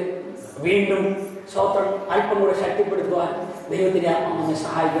ജീവിതത്തെ വീണ്ടും സ്വത്രം അല്പം കൂടെ ശക്തിപ്പെടുത്തുവാൻ ദൈവത്തിന്റെ ആത്മാവ് നമ്മെ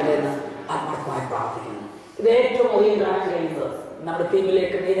സഹായിക്കട്ടെ എന്ന് ആത്മാർത്ഥമായി പ്രാർത്ഥിക്കുന്നു. ഇത് ഏറ്റവും അധികം കാണാൻ കഴിയുന്നത് നമ്മുടെ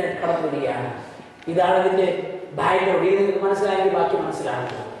ടീമിലേക്ക് മെയിനായിട്ട് കടന്നു വരികയാണ്. ഇതാണ് ഇതിന്റെ ബാക്ക്ഗ്രൗണ്ട്. ഇത് നിങ്ങൾക്ക് മനസ്സിലായെങ്കിൽ ബാക്കി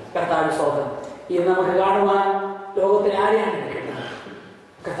മനസ്സിലാകുന്നത്. കർത്താവിന്റെ സ്തോത്രം. ഇത് നമുക്ക് കാണുവാൻ ലോകത്തിൽ ആരെയാണ് കിട്ടുന്നത്?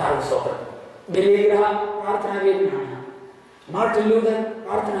 കർത്താവിന്റെ സ്തോത്രം. ബലിഗ്രഹ പ്രാർത്ഥനാവീരനാണ്. Martin Luther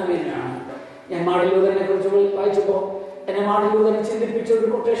പ്രാർത്ഥനാവീരനാണ്. ഞാൻ മാർട്ടിൻ ലൂതറിനെ കുറിച്ച് വായിച്ചപ്പോൾ എന്നെ മാർട്ടിൻ ലൂതറിനെ ചിന്തിപ്പിച്ച ഒരു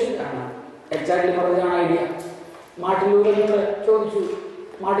കൊട്ടേഷൻ കാണാം. എക്സാക്ട്ലി പറഞ്ഞതാണ് ഐഡിയ. മാർട്ടിൻ ലൂതറിനോട് ചോദിച്ചു,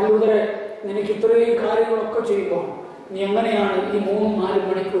 മാർട്ടിൻ ലൂതറെ, നിനക്ക് ഇത്രയും കാര്യങ്ങളൊക്കെ ചെയ്യുമ്പോൾ നീ എങ്ങനെയാണ് ഈ 3-4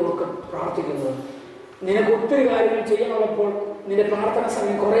 മണിക്കൂറൊക്കെ പ്രാർത്ഥിക്കുന്നത്? നിനക്ക് ഒത്തിരി കാര്യങ്ങൾ ചെയ്യാനുള്ളപ്പോൾ നിന്റെ പ്രാർത്ഥന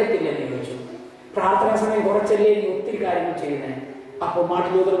സമയം കുറയത്തില്ലേ എന്ന് ചോദിച്ചു. പ്രാർത്ഥനാ സമയം കുറച്ചല്ലേ നീ ഒത്തിരി കാര്യങ്ങൾ ചെയ്യുന്നത്? അപ്പോൾ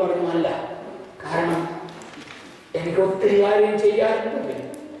മാർട്ടിൻ ലൂതർ പറഞ്ഞു, അല്ല, കാരണം എനിക്ക് ഒത്തിരി കാര്യം ചെയ്യാറുണ്ടെങ്കിൽ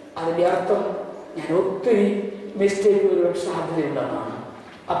അതിൻ്റെ അർത്ഥം ഞാൻ ഒത്തിരി മിസ്റ്റേക്ക് വരുവാൻ സാധ്യതയുണ്ടെന്നാണ്.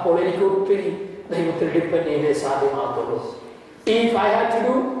 അപ്പോൾ എനിക്ക് ഒത്തിരി ദൈവത്തിൽ ഡിപ്പെൻഡ് ചെയ്തേ സാധ്യമാകത്തുള്ളൂ. If I have to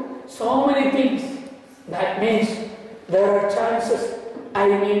do so many things, that means there are chances I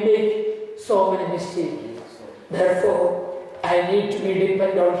may make so many mistakes. Therefore, I need to be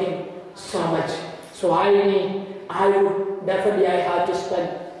dependent on Him so much. So I have to spend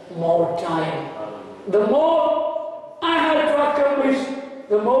more time. The more I have to accomplish,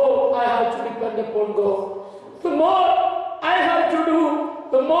 the more I have to depend upon God. The more I have to do,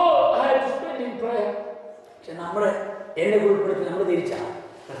 the more I have to spend in prayer. പക്ഷെ നമ്മൾ എന്നെ ഉൾപ്പെടുത്തി നമ്മൾ തിരിച്ചാണ്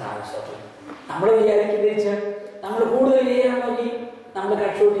നമ്മൾ വിചാരിക്കും തിരിച്ച് നമ്മൾ കൂടുതൽ ചെയ്യാൻ നോക്കി നമ്മൾ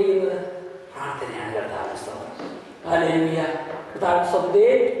കക്ഷോട്ട് ചെയ്യുന്നത് പ്രാർത്ഥനയാണ്. കർത്താവിന്റെ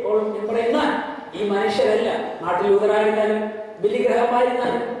പറയുന്ന ഈ മനുഷ്യരല്ല, നാട്ടിൽ ലൂതറായിരുന്നാലും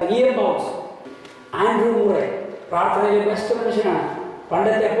ബലിഗ്രഹമായിരുന്നാലും ആൻഡ്രൂ മൂറെ പ്രാർത്ഥനയിലെ ബെസ്റ്റ് മനുഷ്യനാണ്.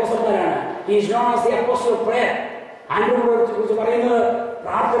 പണ്ടത്തെ അപ്പോസ്തലന്മാരാണ്. He is known as the apostle of prayer. Andrew മൂറെ കുറിച്ച് പറയുന്നത്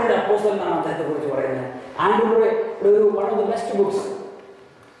പ്രാർത്ഥനയുടെ അപ്പോസ്തലൻ എന്നാണ് അദ്ദേഹത്തെ കുറിച്ച് പറയുന്നത്. ആൻഡ്രൂ മൂറെ ഒരു one of the best books,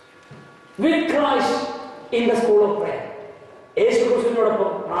 With Christ in the School of Prayer. യേശു ക്രിസ്തുവിനോടൊപ്പം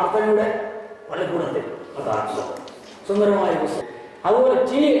പ്രാർത്ഥനയുടെ പള്ളിക്കൂടത്തിൽ സുന്ദരമായ പുസ്തകം. അതുപോലെ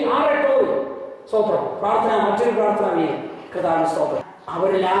സ്തോത്രം പ്രാർത്ഥന, മറ്റൊരു പ്രാർത്ഥന കഥാണ് സ്തോത്രം.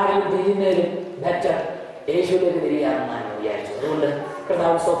 അവരെല്ലാവരും തിരിയുന്നതിലും ബെറ്റർ യേശുവിലേക്ക് തിരിയാമെന്നാണ് വിചാരിച്ചത്. അതുകൊണ്ട്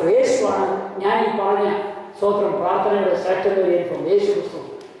കർത്താവ് സ്തോത്രം. യേശുവാണ് ഞാൻ ഈ പറഞ്ഞ സ്തോത്രം പ്രാർത്ഥനയുടെ ശ്രേഷ്ഠതയിലേക്കും യേശു ക്രിസ്തു.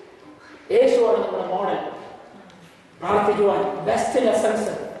 യേശുവാണ് നമ്മുടെ മോഡൽ. പ്രാർത്ഥിക്കുവാൻ ബെസ്റ്റ്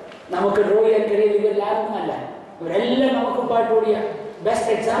ലെസൺസ് നമുക്ക് ഡ്രോ ചെയ്യാൻ കഴിയുന്ന ഇവരെല്ലാവരുമല്ല. ഇവരെല്ലാം നമുക്ക് പാട്ടുകൂടിയ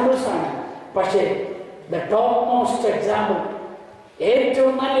ബെസ്റ്റ് എക്സാമ്പിൾസ് ആണ്. പക്ഷേ ദ ടോപ്പ് മോസ്റ്റ് എക്സാമ്പിൾ,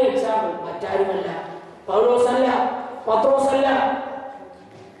 ഏറ്റവും നല്ല എക്സാമ്പിൾ മറ്റാരുമല്ല. പൗലോസല്ല, പത്രോസല്ല,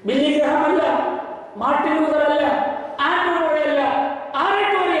 ബില്ലി ഗ്രഹാം അല്ല, മാർട്ടിൻ ലൂതർ അല്ല, ആൻഡ്രൂയല്ല,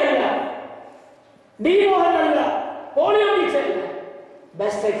 ആരട്ടോറിയല്ല, ഡി മോഹൻ അല്ല, പോളിയോമിക്സ് അല്ല.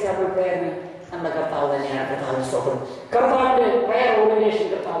 ബെസ്റ്റ് എക്സാമ്പിൾ പ്രയറിന് നമ്മുടെ കർത്താവ് തന്നെയാണ്. കർത്താവിന്റെ സ്തോത്രം. കർത്താവിന്റെ പ്രയർ ഓർഗനൈസേഷൻ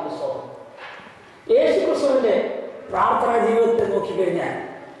കർത്താവിന്റെ സ്തോത്രം. യേശു ക്രിസ്തുവിന്റെ പ്രാർത്ഥനാ ജീവിതത്തെ നോക്കിക്കഴിഞ്ഞാൽ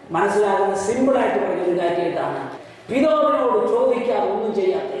മനസ്സിലാകുന്ന സിമ്പിളായിട്ട് പറഞ്ഞൊരു കാര്യം ഇതാണ്: പിതാവിനോട് ചോദിക്കാതെ ഒന്നും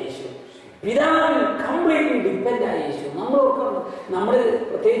ചെയ്യാത്ത യേശു, പിതാവിൽ കംപ്ലീറ്റ്ലി ഡിപ്പെൻഡ് ആയ യേശു. നമ്മൾ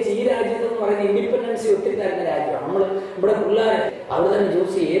പ്രത്യേകിച്ച് ഈ രാജ്യത്ത് എന്ന് പറയുന്ന ഇൻഡിപെൻഡൻസി ഒത്തിരി തരുന്ന രാജ്യമാണ്. ഇവിടെ പിള്ളേർ അവർ തന്നെ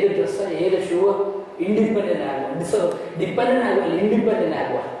ചൂസ് ചെയ്യും, ഏത് ഡ്രസ്സ്, ഏത് ഷൂ, ഇൻഡിപെൻഡന്റ് ആകുക, ഡിപ്പെൻഡന്റ് ആകുക, ഇൻഡിപെൻഡന്റ്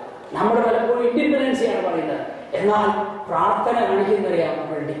ആകുക. നമ്മുടെ പലപ്പോഴും ഇൻഡിപെൻഡൻസിയാണ് പറയുന്നത്, എന്നാൽ പ്രാർത്ഥന കാണിക്കുന്നറിയാം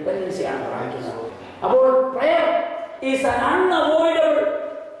നമ്മൾ ഡിപ്പെൻഡൻസിയാണ് കാണിക്കുന്നത്. അപ്പോൾ prayer is an unavoidable,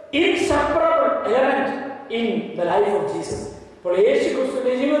 inseparable element in the life of Jesus. അപ്പോൾ യേശു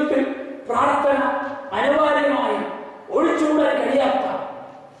ക്രിസ്തുവിന്റെ ജീവിതത്തിൽ പ്രാർത്ഥന അനിവാര്യമായി ഒഴിച്ചുകൂടാൻ കഴിയാത്ത,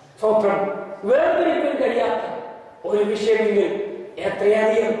 സ്വത്രം വേർതിരിക്കാൻ കഴിയാത്ത ഒരു വിഷയമെങ്കിൽ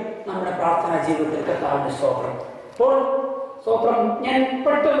എത്രയധികം നമ്മുടെ പ്രാർത്ഥനാ ജീവിതത്തിൽ കർത്താവിന്റെ സ്തോത്രം. അപ്പോൾ സ്തോത്രം, ഞാൻ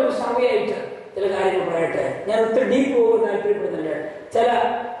പെട്ടെന്നൊരു സർവേയായിട്ട് ചില കാര്യങ്ങൾ പറയട്ടെ. ഞാൻ ഒത്തിരി ഡീപ്പ് പോകാൻ താല്പര്യപ്പെടുന്നില്ല. ചില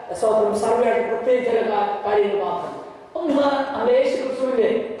സ്തോത്രം സർവേ ആയിട്ട് പ്രത്യേകിച്ച് ചില കാര്യങ്ങൾ മാത്രം. ഒന്ന്, നമ്മുടെ യേശു ക്രിസ്തുവിന്റെ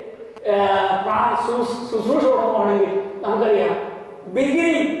ശുശ്രൂഷ തുടങ്ങുകയാണെങ്കിൽ നമുക്കറിയാം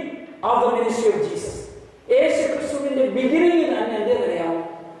beginning of the ministry of Jesus. യേശു ക്രിസ്തുവിന്റെ ബിഗിനിങ് തന്നെ എന്തെന്നറിയാമോ?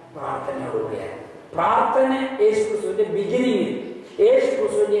 പ്രാർത്ഥനയോടുകൂടിയാണ്. പ്രാർത്ഥന യേശു ക്രിസ്തുവിന്റെ ബിഗിനിങ്ങിൽ, യേശു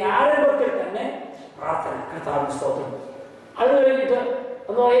ക്രിസ്തുവിന്റെ ആരംഭത്തിൽ തന്നെ പ്രാർത്ഥന. കർത്താവിന്റെ സ്തോത്രം. അത് കഴിഞ്ഞിട്ട്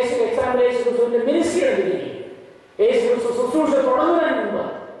യേശു എക്സാമ്പിൾ യേശു ക്രിസ്തുവിന്റെ മിനിസ്ട്രിയുടെ ബിഗിനിങ്, യേശു ക്രിസ്തു ശുശ്രൂഷ തുടങ്ങുന്നതിന് മുമ്പ്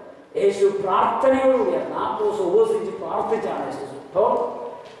യേശു പ്രാർത്ഥനയോടുകൂടിയാണ്. 40 ദിവസം ഉപവസിച്ച് പ്രാർത്ഥിച്ചാണ് യേശു. അപ്പോൾ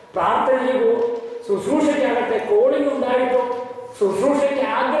പ്രാർത്ഥനയ്ക്ക് ശുശ്രൂഷയ്ക്കാകട്ടെ കോളിംഗ് ഉണ്ടായിട്ടോ ശുശ്രൂഷയ്ക്ക്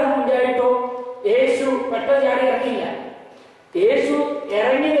ആഗ്രഹം ഉണ്ടായിട്ടോ യേശു പെട്ടെന്ന് ചാടി ഇറങ്ങിയില്ല. യേശു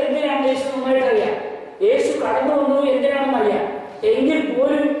ഇറങ്ങിയത് എന്തിനാണ് യേശു നന്നായിട്ട് അറിയാം. യേശു കടന്നു വന്നത് എന്തിനാണെന്ന് അറിയാം. എങ്കിൽ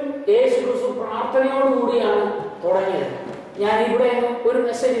പോലും യേശു ക്രിസ്തു പ്രാർത്ഥനയോടുകൂടിയാണ് തുടങ്ങിയത്. ഞാൻ ഇവിടെ ഒരു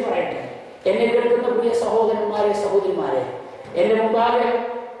മെസ്സേജ് പറയട്ടെ. എന്നെ കേൾക്കുന്ന പ്രിയ സഹോദരന്മാരെ, സഹോദരിമാരെ, എന്റെ മുമ്പാകെ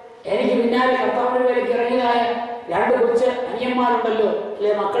എനിക്ക് പിന്നാലെ കർത്താവിന്റെ വേലയ്ക്ക് ഇറങ്ങിയതായ 2 കൊച്ചു അനിയന്മാരുണ്ടല്ലോ,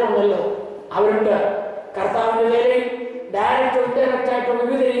 അല്ലെ മക്കളുണ്ടല്ലോ, അവരുണ്ട്. കർത്താവിന്റെ വേലയിൽ ഡയറക്റ്റോ ഇൻഡയറക്റ്റ് ആയിട്ടോ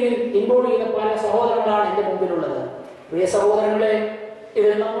വിവിധ രീതിയിൽ ഇൻവോൾവ് ചെയ്യുന്ന പല സഹോദരങ്ങളാണ് എന്റെ മുമ്പിലുള്ളത്. പ്രിയ സഹോദരങ്ങളെ, ഇത്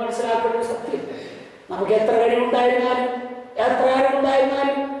നമ്മൾ മനസ്സിലാക്കേണ്ട ഒരു സത്യം. നമുക്ക് എത്ര കഴിവുണ്ടായിരുന്നാലും, എത്ര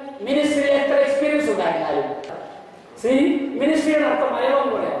അറിവുണ്ടായിരുന്നാലും, മിനിസ്ട്രിയിൽ എത്ര എക്സ്പീരിയൻസ് ഉണ്ടായിരുന്നാലും, മിനിസ്ട്രിയുടെ അർത്ഥം മലയാളം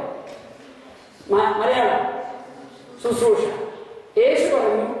പറയാം. മലയാളം ശുശ്രൂഷ. യേശു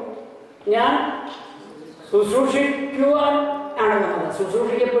പറഞ്ഞു, ഞാൻ ശുശ്രൂഷിക്കുവാൻ ആണ് വന്നത്,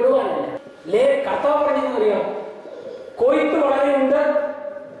 ശുശ്രൂഷിക്കപ്പെടുവാനല്ല. കർത്താവ് പറഞ്ഞെന്നറിയാം, കൊയ്ത്ത് വളരെയുണ്ട്,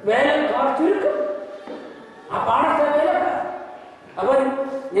 വേലക്കാർ ചുരുക്കം. ആ പാടത്തെ വേലക്കാർ. അവൻ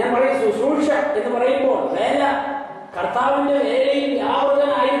ഞാൻ പറയും ശുശ്രൂഷ എന്ന് പറയുമ്പോൾ വേല, കർത്താവിന്റെ വേലയിൽ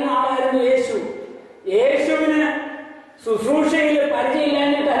വ്യാപൃതനായിരുന്ന ആളായിരുന്നു യേശു. യേശുവിന് ശുശ്രൂഷയിൽ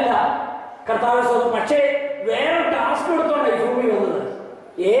പരിചയമില്ലാഞ്ഞിട്ടല്ല കർത്താവ്, പക്ഷേ വേറെ ടാസ്ക് കൊടുത്തോണ്ട് ഈ ഭൂമി വന്നത്.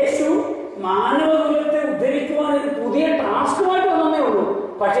 യേശു മാനവകുലത്തെ ഉദ്ധരിക്കുവാൻ ഒരു പുതിയ ടാസ്കുമായിട്ട് വന്നേ ഉള്ളൂ.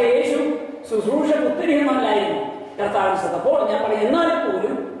 പക്ഷെ യേശു ശുശ്രൂഷ ഉത്തരീയമല്ലായിരുന്നു കർത്താവിന് ശ്രദ്ധ. അപ്പോൾ ഞാൻ പറയും, എന്നാൽ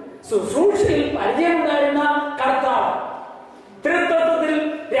പോലും ശുശ്രൂഷയിൽ പരിചയമുണ്ടായിരുന്ന കർത്താവ്, തൃത്വത്തിൽ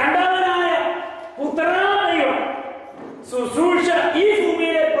രണ്ടാമനായ പുത്രനായ ശുശ്രൂഷ ഈ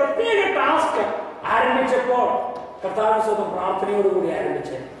ഭൂമിയിലെ പ്രത്യേക ടാസ്ക് ആരംഭിച്ചപ്പോൾ കർത്താവിന് സ്വന്തം പ്രാർത്ഥനയോടുകൂടി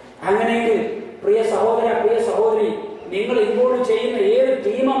ആരംഭിച്ചത്. അങ്ങനെയെങ്കിൽ പ്രിയ സഹോദര, പ്രിയ സഹോദരി, നിങ്ങൾ ഇൻവോൾവ് ചെയ്യുന്ന ഏത്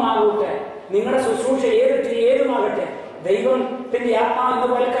ടീമുമാകട്ടെ, നിങ്ങളുടെ ശുശ്രൂഷ ഏതുമാകട്ടെ, ദൈവത്തിന്റെ ആത്മാവെന്ന്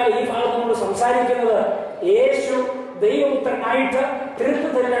പോലെക്കാലം ഈ ഭാഗത്ത് നമ്മൾ സംസാരിക്കുന്നത് യേശു ദൈവപുത്രനായിട്ട്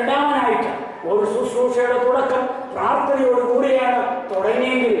തൃത്വത്തിൽ രണ്ടാമനായിട്ട് ഒരു ശുശ്രൂഷയുടെ തുടക്കം പ്രാർത്ഥനയോടുകൂടിയാണ്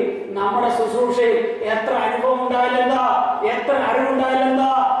തുടങ്ങിയെങ്കിൽ നമ്മുടെ ശുശ്രൂഷയിൽ എത്ര അനുഭവം ഉണ്ടായാലെന്താ, എത്ര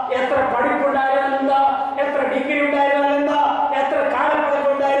അറിവുണ്ടായാലെന്താ, എത്ര പഠിപ്പുണ്ടായാലെന്താ, എത്ര ഡിഗ്രി ഉണ്ടായിരുന്നാലെന്താ, എത്ര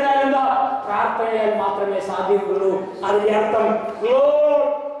കാലപ്പഴക്കം ഉണ്ടായിരുന്നാലെന്താ, പ്രാർത്ഥനയാൽ മാത്രമേ സാധ്യതയുള്ളൂ. അതിന്റെ അർത്ഥം,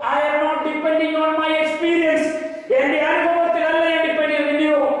 I am not depending on my experience. എന്റെ അനുഭവത്തിലല്ല ഞാൻ ഡിപ്പെൻഡ്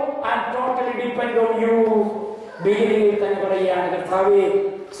ചെയ്യുന്നു, I am totally depend on you. ബിഗിനിങ്ങിൽ തന്നെ പറയുകയാണ് കർത്താവേ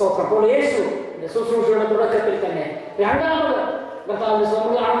സ്തോത്രം. അപ്പോൾ യേശു ശുശ്രൂഷയുടെ തുടക്കത്തിൽ തന്നെ രണ്ടാമത് കർത്താവിന്റെ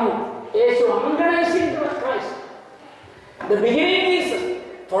സ്വന്തം കാണുന്നു. യേശു organising Christ. The beginning is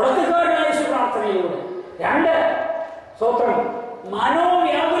തുടക്കക്കാരനായ യേശു പ്രാർത്ഥനയിലൂടെ. 2 സ്തോത്രം,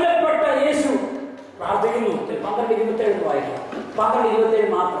 മനോവ്യാകുലപ്പെട്ട യേശു പ്രാർത്ഥിക്കുന്നു. 12:27 വായിക്കാം. 12:27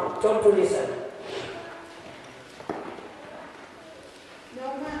 മാത്രം. 12:27.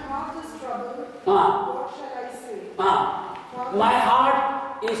 My heart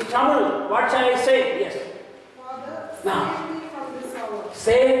is troubled. What shall I say? Yes. Father,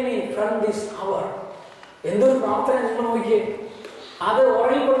 save me from this hour. എന്തൊരു പ്രാർത്ഥന നിങ്ങൾ നോക്കിയേ. അത്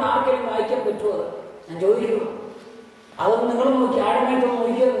ഉറങ്ങിക്കൊണ്ട് ആർക്കെങ്കിലും വായിക്കാൻ പറ്റുമോ? ഞാൻ ചോദിക്കുന്നു. അതൊന്ന് നിങ്ങൾ നോക്കി ആഴമായിട്ടൊന്ന്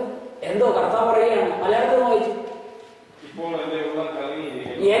നോക്കിയത്. എന്തോ കർത്താവ് പറയുകയാണ്. മലയാളത്തിൽ വായിച്ചു.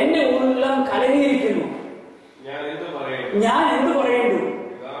 എന്റെ ഉള്ളം കലങ്ങിയിരിക്കുന്നു. ഞാൻ എന്ത് പറയേണ്ടു?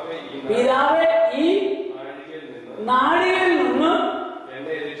 പിതാവേ, ഈ നാഴികയിൽ നിന്ന്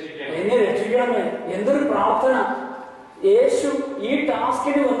എന്നെ രക്ഷിക്കണമേ. എന്തൊരു പ്രാർത്ഥന. യേശു ഈ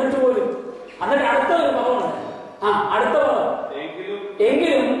ടാസ്കിന് വന്നിട്ട് പോലും. എന്നിട്ട് അടുത്ത ഒരു പദമാണ്. അടുത്ത പദം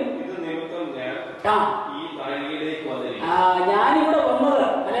എങ്കിലും ഞാനിവിടെ വന്നത്.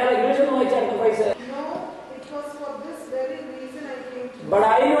 മലയാളം ഇംഗ്ലീഷ് ഒന്ന് വായിച്ച അടുത്ത പൈസ. But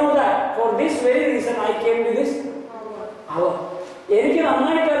I know that for this very reason I came to this hour. എനിക്ക്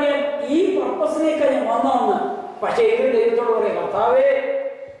നന്നായിട്ട് അറിയാം ഈ പർപ്പസിനേക്കാൾ ഞാൻ വന്നതെന്ന്. പക്ഷെ എങ്കിൽ ദൈവത്തോട് പറയാം, കർത്താവേ,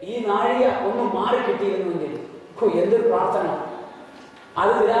 ഈ നാഴിക ഒന്ന് മാറി കിട്ടിയിരുന്നെങ്കിൽ. എന്തൊരു പ്രാർത്ഥന.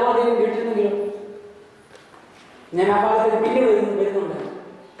 അത് പിതാവാദയും കിട്ടുന്നെങ്കിലും. ഞാൻ ആ ഭാഗത്ത് പിന്നെ വരുന്നുണ്ട്.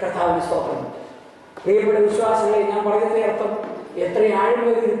 കർത്താവിന് സ്തോത്രം. പ്രിയപ്പെട്ട വിശ്വാസികളെ, ഞാൻ പറയുന്നതിന്റെ അർത്ഥം എത്ര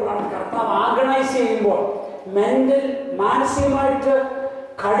ആഴമേറിയ പ്രാർത്ഥന. കർത്താവ് ആർഗനൈസ് ചെയ്യുമ്പോൾ മാനസികമായിട്ട്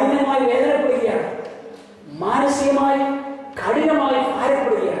കഠിനമായി വേദനപ്പെടുകയാണ്. മാനസികമായി കഠിനമായി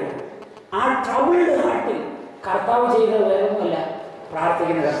ഭാരപ്പെടുകയാണ്. ആ ട്രബിൾഡ് ഹാർട്ടിൽ കർത്താവ് ചെയ്യുന്നത് വേറൊന്നുമല്ല,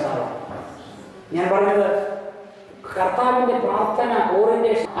 പ്രാർത്ഥിക്കുന്ന കർത്താവ്. ഞാൻ പറഞ്ഞത് കർത്താവിന്റെ പ്രാർത്ഥന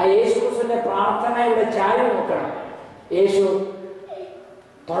ഓറിയന്റേഷൻ. ആ യേശുക്രിസ്തുവിന്റെ പ്രാർത്ഥനയുടെ ചായം നോക്കണം. യേശു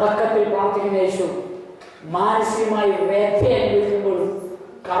തുടക്കത്തിൽ പ്രാർത്ഥിക്കുന്ന യേശു മാനസികമായി വ്യഥ അനുഭവിക്കുമ്പോഴും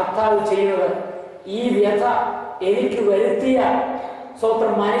കർത്താവ് ചെയ്യുന്നത്, ഈ വ്യഥ എനിക്ക് വരുത്തിയ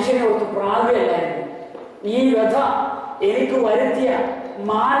സ്വന്തം മനുഷ്യനെ ഓർത്ത് പ്രാകുകയല്ലായിരുന്നു. ഈ വ്യഥ എനിക്ക് വരുത്തിയ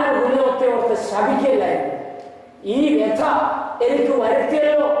മാനവകുലത്തെ ഓർത്ത് ശപിക്കല്ലായിരുന്നു. ഈ വ്യഥ എനിക്ക്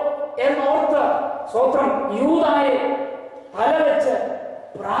വരുത്തിയല്ലോ എന്നോർത്ത് സ്വത്രം യൂദായെ തലവെച്ച്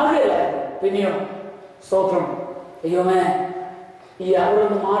പ്രാകുകയല്ലായിരുന്നു. പിന്നെയോ സ്തോത്രം, അയ്യോമേ, ഈ അവിടെ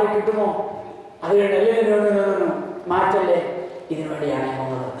നിന്ന് മാറി കിട്ടുമോ? അത് കഴിഞ്ഞ് മാറ്റല്ലേ, ഇതിനു വേണ്ടിയാണ് ഞാൻ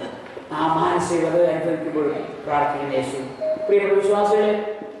വന്നത്. ആ മാനസികത അനുഭവിക്കുമ്പോൾ പ്രാർത്ഥിക്കുന്ന യേശു. പ്രിയപ്പെട്ട വിശ്വാസികളെ,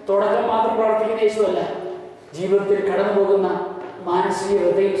 തുടക്കം മാത്രം പ്രാർത്ഥിക്കുന്ന യേശു അല്ല, ജീവിതത്തിൽ കടന്നു പോകുന്ന മാനസിക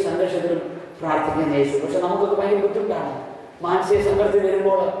ഹൃദയം സംഘർഷത്തിലും പ്രാർത്ഥിക്കുന്ന യേശു. പക്ഷെ നമുക്കൊക്കെ ഭയങ്കര ബുദ്ധിമുട്ടാണ്. മാനസിക സംഘർഷത്തിൽ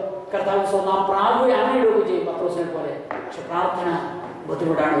വരുമ്പോൾ കർത്താവ് സ്വന്തം പ്രാകുകയാണ് ഇടുകയൊക്കെ ചെയ്യും പത്രോസിനെ പോലെ. പക്ഷെ പ്രാർത്ഥന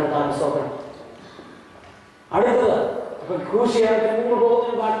ബുദ്ധിമുട്ടാണ്. കർത്താവ് സ്വന്തം അടുത്തത്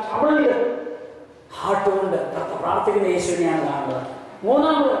ഹാർട്ട് കൊണ്ട് പ്രാർത്ഥിക്കുന്ന യേശുവിനെയാണ് കാണുന്നത്.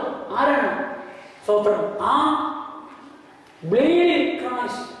 മൂന്നാമത് ആരാണ്? സ്വത്രം ആ ബ്ലീഡിംഗ്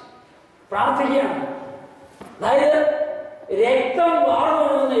ക്രൈസ്റ്റ് പ്രാർത്ഥിക്കുകയാണ്. അതായത് രക്തം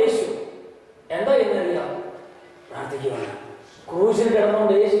വാർന്നൊഴുകുന്ന യേശു എന്താ എന്നറിയാം, പ്രാർത്ഥിക്കുകയാണ്. ക്രൂശിൽ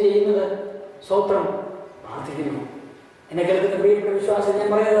കിടന്നുകൊണ്ട് യേശു ചെയ്യുന്നത് സ്വത്രം പ്രാർത്ഥിക്കുന്നു. എന്നെ കേൾക്കുന്ന പ്രിയപ്പെട്ട വിശ്വാസം, ഞാൻ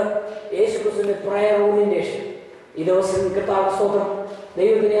പറയുന്നത് യേശു ക്രിസ്തുവിന്റെ പ്രയർ ഓറിയന്റേഷൻ. ഈ ദിവസം കർത്താവ് സ്തോത്രം,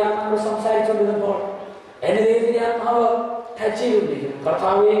 ദൈവത്തിന്റെ ആത്മാവ് സംസാരിച്ചുകൊണ്ടിരുന്നപ്പോൾ എന്നെ ദൈവത്തിന്റെ ആത്മാവ് ടച്ച് ചെയ്തുകൊണ്ടിരിക്കുന്നു.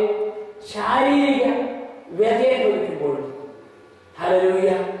 കർത്താവെ, ശാരീരിക വ്യഥയെ അനുഭവിക്കുമ്പോഴും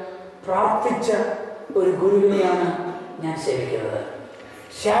ഹല്ലേലൂയ പ്രാർത്ഥിച്ച ഒരു ഗുരുവിനെയാണ് ഞാൻ സേവിക്കുന്നത്.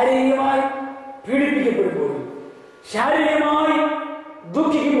 ശാരീരികമായി പീഡിപ്പിക്കപ്പെടുമ്പോഴും, ശാരീരികമായി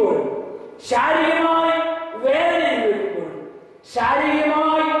ദുഃഖിക്കുമ്പോഴും, ശാരീരികമായി വേദന അനുഭവിക്കുമ്പോഴും,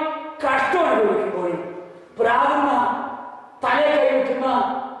 ശാരീരികമായി കഷ്ടം അനുഭവിക്കുമ്പോഴും പ്രാകുന്ന തല കൈവയ്ക്കുന്ന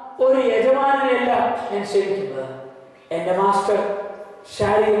ഒരു യജമാനനെയല്ല ഞാൻ സേവിക്കുന്നത്. എൻ്റെ മാസ്റ്റർ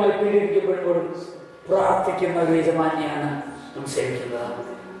ശാരീരികമായി പീഡിപ്പിക്കപ്പെടുമ്പോഴും പ്രാർത്ഥിക്കുന്ന ഒരു യജമാനെയാണ് നാം സേവിക്കുന്നത്.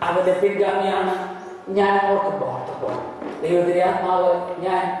 അവന്റെ പിൻഗാമിയാണ് ഞാൻ ഓർക്കുമ്പോൾ ദൈവത്തിന്റെ ആത്മാവ്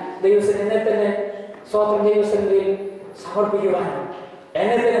ഞാൻ ദൈവത്തിന് എന്നെ തന്നെ സ്വന്തം ദൈവസന്നിധിയിൽ സമർപ്പിക്കുവാനും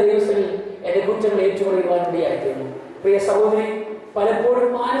എന്നെ തന്നെ ദൈവത്തിൽ എന്റെ കുറ്റങ്ങൾ ഏറ്റുപറയുവാൻ വേണ്ടിയായിരുന്നു. പ്രിയ സഹോദരി, പലപ്പോഴും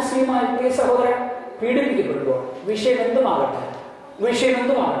മാനസികമായി പ്രിയ സഹോദരൻ പീഡിപ്പിക്കപ്പെടുമ്പോൾ വിഷയം എന്തുമാകട്ടെ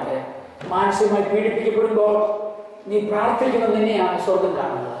മാനസികമായി പീഡിപ്പിക്കപ്പെടുമ്പോൾ നീ പ്രാർത്ഥിക്കുന്നത് തന്നെയാണ് സ്വർഗം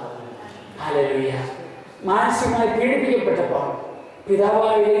കാണുന്നത്. ഹല്ലേലൂയ. മാനസികമായി പീഡിപ്പിക്കപ്പെട്ടപ്പോൾ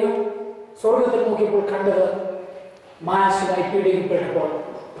പിതാവായ ദൈവം സ്വർഗത്തിൽ നോക്കിയപ്പോൾ കണ്ടത് മാനസികമായി പീഡിപ്പിക്കപ്പെട്ടപ്പോൾ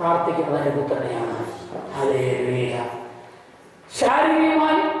പ്രാർത്ഥിക്കുന്നത് എൻ്റെ പുത്രനെയാണ്. ഹല്ലേലൂയ.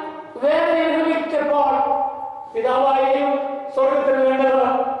 ശാരീരികമായി വേദന അനുഭവിച്ചപ്പോൾ പിതാവായ ദൈവം സ്വർഗത്തിൽ വേണ്ടത്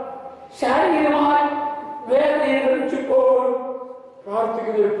ശാരീരികമായി വേദന അനുഭവിച്ചപ്പോൾ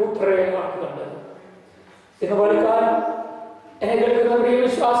പ്രാർത്ഥിക്കുന്ന ഒരു പുത്രനെയാണ് കണ്ടത്. ഇന്ന് പലകാലം എന്നെ കേൾക്കുന്ന പ്രിയ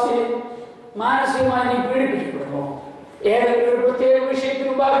വിശ്വാസി, മാനസികമായി നീ പീഡിപ്പിക്കപ്പെടുന്നു, ഏതെങ്കിലും ഒരു പ്രത്യേക വിഷയത്തിന്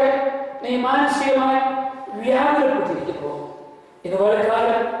മുമ്പാകെ നീ മാനസികമായി വ്യാകുലപ്പെട്ടിരിക്കുമ്പോൾ ഇന്ന്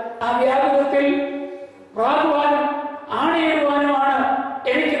പലകാലം ആ വ്യാകുലത്തിൽ പ്രാകുവാനും ആണയിടുവാനുമാണ്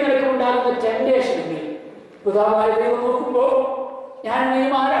എനിക്ക് നിനക്ക് ഉണ്ടാകുന്ന ടെംപ്റ്റേഷൻ എങ്കിൽ പിതാവായ ദൈവം നോക്കുമ്പോൾ ഞാൻ നീ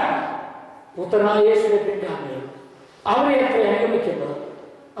ആരാണ്? പുത്രനായ യേശുവിന്റെ പിൻഗാമികൾ. അവരെ എത്ര അനുഗമിക്കുന്നത്?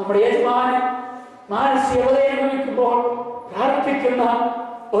 നമ്മുടെ യജമാനൻ മാനസികതയെ അനുഭവിക്കുമ്പോൾ പ്രാർത്ഥിക്കുന്ന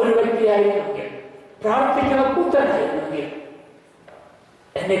ഒരു വ്യക്തിയായിരുന്നെങ്കിൽ, പ്രാർത്ഥിക്കുന്ന പുത്രനായിരുന്നെങ്കിൽ,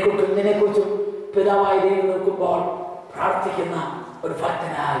 എന്നെക്കുറിച്ചും നിന്നെക്കുറിച്ചും പിതാവായ ദൈവം നോക്കുമ്പോൾ പ്രാർത്ഥിക്കുന്ന ഒരു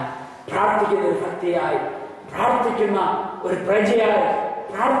ഭക്തനായി, പ്രാർത്ഥിക്കുന്ന ഒരു ഭക്തിയായി, പ്രാർത്ഥിക്കുന്ന ഒരു പ്രജയായി,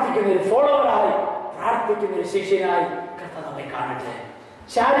 പ്രാർത്ഥിക്കുന്ന ഒരു ഫോളോവറായി, പ്രാർത്ഥിക്കുന്ന ഒരു ശിഷ്യനായി കർത്താവ് നമ്മെ കാണട്ടെ.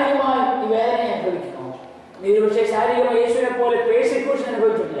 ശാരീരികമായി ഈ വേദന അനുഭവിക്കുന്നു. നീ പക്ഷേ ശാരീരികമായി യേശുവിനെ പോലെ പേഴ്സിക്യൂഷൻ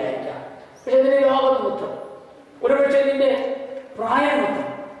അനുഭവിച്ചിട്ടില്ലായിരിക്കാം. പക്ഷെ നിന്റെ രോഗം നിമിത്തം, ഒരുപക്ഷെ നിന്റെ പ്രായം നിമിത്തം,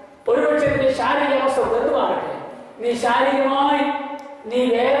 ഒരുപക്ഷെ നിന്റെ ശാരീരിക അവസ്ഥ വെറുതാകട്ടെ, നീ ശാരീരികമായി നീ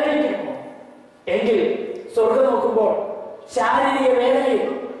വേദനിക്കുന്നു എങ്കിൽ സ്വർഗം നോക്കുമ്പോൾ ശാരീരിക വേദനയിൽ,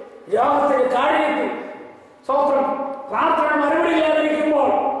 രോഗത്തിന്റെ കാഠിന്യത്തിൽ സ്വത്രം പ്രാർത്ഥന മറുപടി ഇല്ലാതിരിക്കുമ്പോൾ,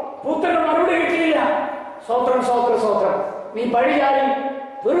 പുത്രന് മറുപടി കിട്ടിയില്ല, സ്വത്രം സ്വത്രം സ്വത്രം നീ പഴിചാരി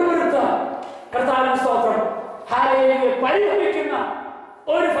വെറുവെറുത്ത കർത്താവിന്റെ സ്തോത്രം ഹാലയിലേക്ക് പരിഭവിക്കുന്ന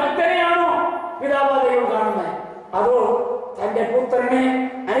ഒരു ഭക്തനെയാണോ പിതാവാദയും കാണുന്നത്? അതോ തന്റെ പുത്രനെ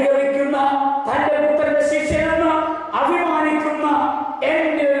അനുഗമിക്കുന്ന, തന്റെ പുത്രന്റെ ശിഷ്യനെന്ന് അഭിമാനിക്കുന്ന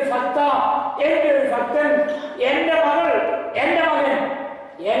എന്റെ ഒരു ഭക്ത, എന്റെ ഒരു ഭക്തൻ, എന്റെ മകൾ, എന്റെ മകൻ,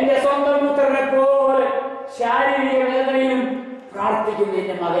 എന്റെ സ്വന്തം പുത്രനെ പോലെ ശാരീരിക വേദനയിലും പ്രാർത്ഥിക്കുന്ന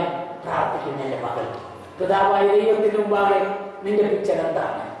എന്റെ മകൻ, പ്രാർത്ഥിക്കുന്ന എന്റെ മകൾ. പിതാവായ ദൈവത്തിന് മുമ്പാകെ നിന്റെ പിക്ചർ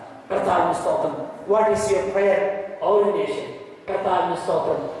എന്താണ്? കർത്താവിന്റെ സ്തോത്രം. What is your prayer orientation? കർത്താവിന്റെ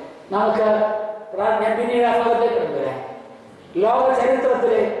സ്തോത്രം. നമുക്ക് ഞാൻ പിന്നീട് ആ ഭാഗത്തേക്ക് വരാം. ലോക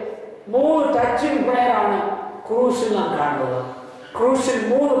ചരിത്രത്തിലെ 3 ടച്ചിങ് പ്രയറാണ് ക്രൂശിൽ നാം കാണുന്നത്. ക്രൂശിൽ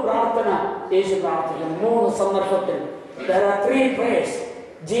 3 പ്രാർത്ഥന യേശു പ്രാർത്ഥിക്കുന്നു. 3 സന്ദർഭത്തിൽ. There are 3 prayers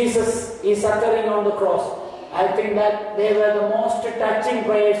Jesus is uttering on the cross. I think that they were the most touching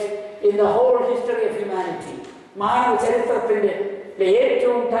prayers in the whole history of humanity. മാനവ ചരിത്രത്തിന്റെ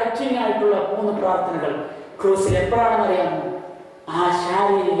ഏറ്റവും ടച്ചിങ് ആയിട്ടുള്ള 3 പ്രാർത്ഥനകൾ ക്രൂസിൽ എപ്പോഴാണെന്ന് അറിയാമോ? ആ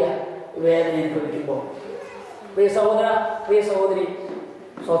ശാരീരിക വേദന അനുഭവിക്കുമ്പോൾ. പ്രിയ സഹോദര, പ്രിയ സഹോദരി,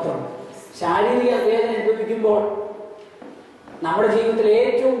 സ്വത്രം ശാരീരിക വേദന അനുഭവിക്കുമ്പോൾ നമ്മുടെ ജീവിതത്തിലെ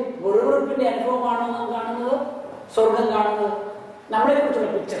ഏറ്റവും വെറുവെറുപ്പിന്റെ അനുഭവമാണോ നാം കാണുന്നത്? സ്വർഗം കാണുന്നത് നമ്മളെ കുറിച്ചുള്ള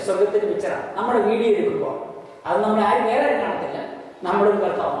പിക്ചർ, സ്വർഗത്തിന്റെ പിക്ചറാണ്. നമ്മുടെ വീഡിയോ എടുക്കുമ്പോൾ അത് നമ്മൾ ആരും വേറെ കാണത്തില്ല, നമ്മുടെ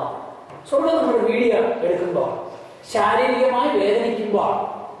കർത്താവ് മാത്രം. സ്വർഗം നമ്മുടെ വീഡിയോ എടുക്കുമ്പോൾ ശാരീരികമായി വേദനിക്കുമ്പോൾ,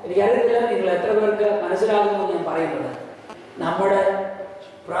 എനിക്കറിയത്തില്ല നിങ്ങൾ എത്ര പേർക്ക് മനസ്സിലാകുന്നു ഞാൻ പറയുന്നത്, നമ്മുടെ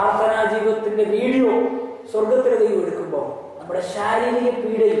പ്രാർത്ഥനാ ജീവിതത്തിന്റെ വീഡിയോ സ്വർഗത്തിലെ ദൈവം എടുക്കുമ്പോൾ നമ്മുടെ ശാരീരിക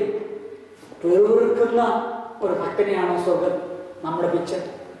പീഡയിൽ പെറുവിറുക്കുന്ന ഒരു ഭക്തനെയാണോ സ്വർഗം നമ്മുടെ പിക്ചർ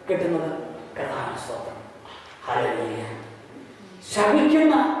കിട്ടുന്നത്? കർത്താവിന്റെ സ്തോത്രം. ഹല്ലേലൂയ.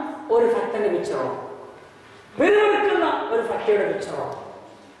 ശപിക്കുന്ന ഒരു ഭക്തന്റെ പിക്ചറോ, പെറുവിറുക്കുന്ന ഒരു ഭക്തിയുടെ പിക്ചറോ,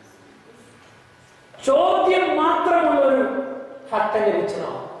 ചോദ്യം മാത്രമുള്ള ഒരു ഭക്തന്റെ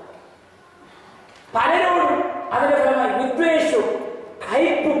പിക്ചറോ, പലരോടും അതിന്റെ ഫലമായി വിദ്വേഷവും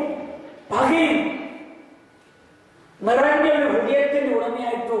കയ്പും പകയും നിറഞ്ഞ ഒരു ഹൃദയത്തിന്റെ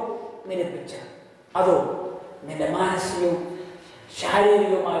ഉടമയായിട്ടോ നിന്റെ പിക്ചർ, അതോ നിന്റെ മാനസികവും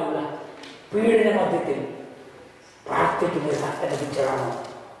ശാരീരികവുമായുള്ള പീഡന മധ്യത്തിൽ പ്രാർത്ഥിക്കുന്ന ഒരു ഭക്തന്റെ പിക്ചറാണോ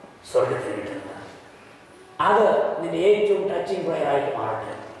സ്വർഗത്തിൽ കിട്ടുന്നത്? അത് നിന്റെ ഏറ്റവും ടച്ചിങ് പ്രയർ ആയിട്ട്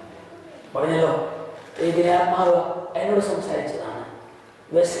മാറട്ടെ. പറഞ്ഞല്ലോ, ഇതിന്റെ ആത്മാവ് എന്നോട് സംസാരിച്ചതാണ്.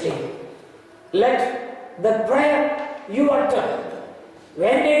 Wesley, let the prayer you utter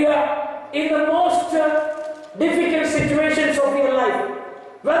when you are in the most difficult situations of your life,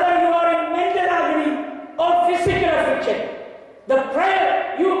 whether you are in mental agony or physical affliction, the prayer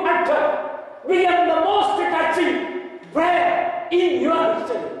you utter become the most touching prayer in your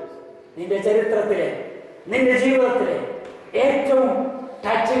history. നിന്റെ ചരിത്രത്തിലെ, നിന്റെ ജീവിതത്തിലെ ഏറ്റവും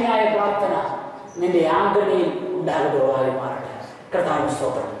touching ആയ പ്രാർത്ഥന നിന്റെ ആഗ്രഹയിൽ ഉണ്ടാകുന്നതായി മാറട്ടെ. കർത്താവിന്റെ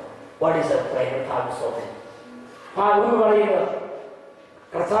സ്തോത്രം. What is A prayer? കർത്താവിന്റെ സ്തോത്രം. ഒന്ന് പറയുന്നത്,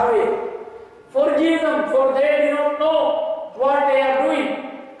 കർത്താവേ, forgive them for they do not know what they are doing.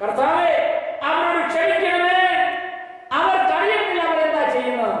 കർത്താവേ, അവരോട് ക്ഷമിക്കണമേ, അവർക്കറിയത്തില്ല അവരെന്താ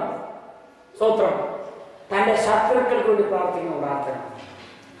ചെയ്യുന്നത്. സ്തോത്രം. തന്റെ ശത്രുക്കൾക്ക് വേണ്ടി പ്രാർത്ഥിക്കുന്ന പ്രാർത്ഥന.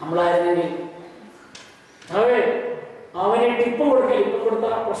 നമ്മളായിരുന്നെങ്കിൽ അവനെ ടിപ്പ് കൊടുക്കൽ, ഇപ്പൊ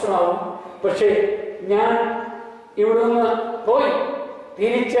കൊടുത്താൽ പ്രശ്നമാവും. പക്ഷേ ഞാൻ ഇവിടെ നിന്ന് പോയി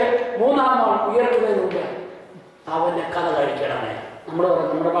തിരിച്ച് 3-ാം നാൾ ഉയർത്തുന്നതിനുണ്ട് അവന്റെ കഥ കഴിക്കണമേ.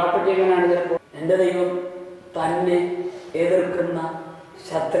 നമ്മുടെ പാട്ട് ചെയ്യാനാണ് ചിലപ്പോൾ. എൻ്റെ ദൈവം തന്നെ എതിർക്കുന്ന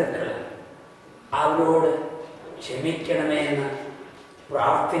ശത്രുക്കൾ അവരോട് ക്ഷമിക്കണമേ എന്ന്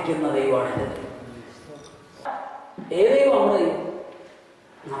പ്രാർത്ഥിക്കുന്ന ദൈവമാണ് എൻ്റെ ദൈവം. ഏത് ദൈവമാണ്?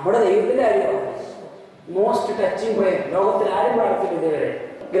 നമ്മുടെ ദൈവത്തിൻ്റെ കാര്യമാണ്. മോസ്റ്റ് ടച്ചിങ് പ്രയർ ലോകത്തിൽ ആരും പ്രാർത്ഥിക്കും ഇതുവരെ.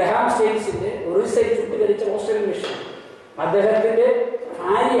 ഗ്രഹാം സ്റ്റെയിൻസിന്റെ ഒരു സൈഡ് ചുട്ടുകരിച്ച ഓസ്ട്രേലിയൻ മിഷൻ, അദ്ദേഹത്തിന്റെ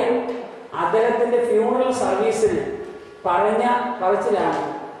ഭാര്യ അദ്ദേഹത്തിന്റെ ഫ്യൂണറൽ സർവീസിന് പറഞ്ഞ പറച്ചിലാണ്,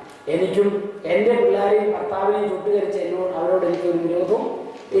 എനിക്കും എൻ്റെ പിള്ളേരെയും ഭർത്താവിനെയും ചുട്ടുകരിച്ച അവരോട് എനിക്കൊരു വിരോധവും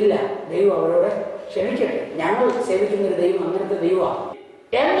ഇല്ല, ദൈവം അവരോട് ക്ഷമിക്കട്ടെ. ഞങ്ങൾ സേവിക്കുന്ന ഒരു ദൈവം അങ്ങനത്തെ ദൈവമാണ്.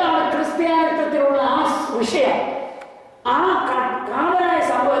 എന്താണ് ക്രിസ്ത്യാനിത്വത്തിലുള്ള ആ വിഷയം? ആ കാതലായ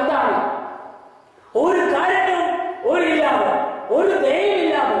സംഭവം എന്താണ്? ഒരു കാര്യവും ഒരില്ലാതെ, ഒരു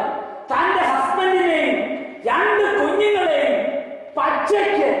ദൈവമില്ലാതെ തന്റെ ഹസ്ബൻഡിനെയും 2 കുഞ്ഞുങ്ങളെയും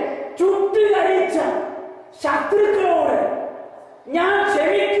പച്ചയ്ക്ക് ചുട്ടുകരിച്ച ശത്രുക്കളോട് ഞാൻ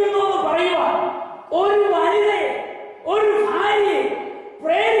ക്ഷമിക്കുന്നു എന്ന് പറയുവാൻ ഒരു വനിതയെ, ഒരു ഭാര്യയെ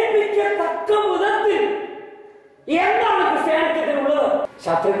പ്രേരിപ്പിക്കത്തക്ക വിധത്തിൽ എന്താണ് ക്രിസ്ത്യാനിത്വത്തിനുള്ളത്?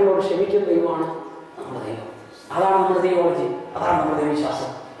 ശത്രുക്കളോട് ക്ഷമിക്കുന്ന ദൈവമാണ് നമ്മുടെ ദൈവം. അതാണ് നമ്മുടെ തിയോളജി, അതാണ് നമ്മുടെ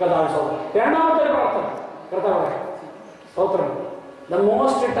ദൈവവിശ്വാസം. കർത്താവ് സ്തോത്രം. രണ്ടാമത്തെ പ്രാർത്ഥന കർത്താവ് സ്തോത്രം. The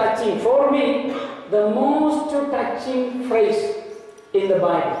most touching, for me, the most touching phrase in the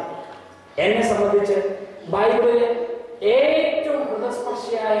Bible. എന്നെ സംബന്ധിച്ച് ബൈബിളിലെ ഏറ്റവും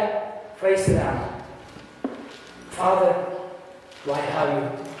ഹൃദയസ്പർശിയായ ഫ്രേസിലാണ്, Father, why have you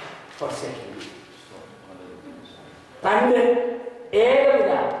forsaken me? തന്റെ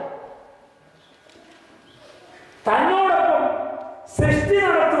ഏകപിതാവ് തന്നോടൊപ്പം സൃഷ്ടി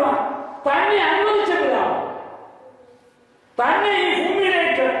നടത്തുവാൻ തന്നെ അനുവദിച്ച പിതാവ്, തന്നെ ഈ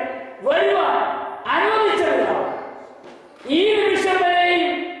ഭൂമിയിലേക്ക് വരുവാൻ അനുവദിച്ച പിതാവ്, ഈ നിമിഷം വരെയും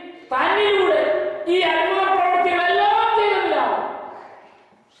തന്നിലൂടെ ഈ അത്ഭുത പ്രവൃത്തികളെല്ലാം ചെയ്ത പിതാവ്,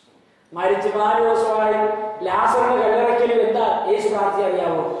 മരിച്ച് 4 ദിവസമായി ലാസറിന്റെ കല്ലറയ്ക്കലും എന്താ യേശു പ്രാർത്ഥന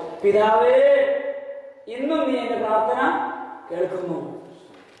അറിയാവോ? പിതാവേ, ഇന്നും നീ എന്റെ പ്രാർത്ഥന കേൾക്കുന്നു.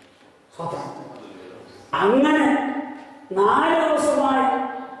 അങ്ങനെ 4 ദിവസമായി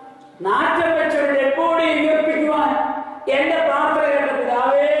നാറ്റം വെച്ചൊരു ഡെഡ്ബോഡി ഉയർപ്പിക്കുവാൻ എന്റെ പ്രാർത്ഥന കേട്ട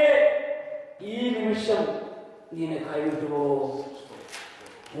പിതാവേ, ഈ നിമിഷം നീ എന്നെ കൈവിട്ടുപോ.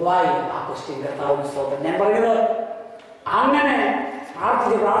 വായി ആ ക്വസ്റ്റ്യൻ കർത്താവിന് സ്തോത്രം. ഞാൻ പറഞ്ഞത് അങ്ങനെ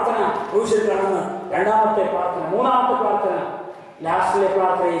പ്രാർത്ഥിച്ച പ്രാർത്ഥന ക്രൂശിൽ കടന്ന് രണ്ടാമത്തെ പ്രാർത്ഥന, മൂന്നാമത്തെ പ്രാർത്ഥന, ലാസ്റ്റിലെ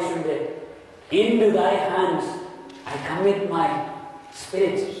പ്രാർത്ഥന യേശുവിന്റെ into thy hands I commit my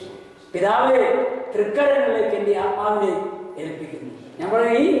spirit. പിതാവേ, തൃക്കരങ്ങളിലേക്ക് എന്റെ ആത്മാവിനെ ഏൽപ്പിക്കുന്നു. ഞാൻ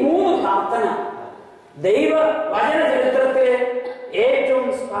പറയുന്നത് ഈ 3 പ്രാർത്ഥന ദൈവ വചന ചരിത്രത്തിലെ ഏറ്റവും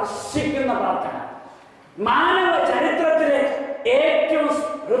സ്പർശിക്കുന്ന പ്രാർത്ഥന, മാനവ ചരിത്രത്തിലെ ഏറ്റവും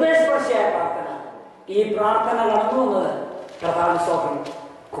ഹൃദയസ്പർശിയായ പ്രാർത്ഥന. ഈ പ്രാർത്ഥന കടന്നു വന്നത് കർത്താവിന്റെ സ്തോത്രം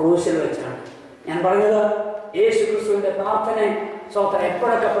ക്രൂശിൽ വെച്ചാണ്. ഞാൻ പറഞ്ഞത് യേശു ക്രിസ്തുവിന്റെ പ്രാർത്ഥന സ്തോത്രം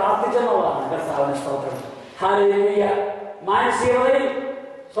എപ്പോഴൊക്കെ പ്രാർത്ഥിച്ചെന്നുള്ളതാണ്. കർത്താവിന്റെ സ്തോത്രം. ഹല്ലേലൂയ. മാനസികതയിൽ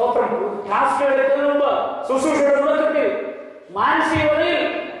സ്തോത്രം ക്ലാസ് എടുക്കുന്നതിന് മുമ്പ് ശുശ്രൂഷയുടെ തുടക്കത്തിൽ മാനസികതയിൽ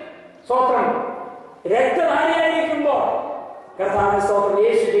സ്തോത്രം രക്തധാരിയായിരിക്കുമ്പോൾ കർത്താവിന്റെ സ്തോത്രം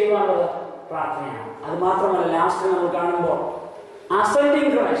യേശു ചെയ്യുവാനുള്ളത് പ്രാർത്ഥനയാണ്. അത് മാത്രമല്ല, ലാസ്റ്റ് നമ്മൾ കാണുമ്പോൾ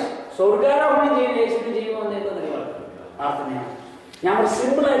അസെൻഡിങ് ക്രൈസ്റ്റ്, സ്വർഗാരോഹണം ചെയ്യുന്ന യേശുവിന് ചെയ്യുവാൻ എന്തെന്ന് പ്രാർത്ഥനയാണ്. ഞാൻ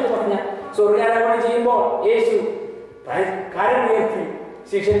സിമ്പിളായിട്ട് പറഞ്ഞ, സ്വർഗാരോഹണം ചെയ്യുമ്പോൾ യേശു കരം ഉയർത്തി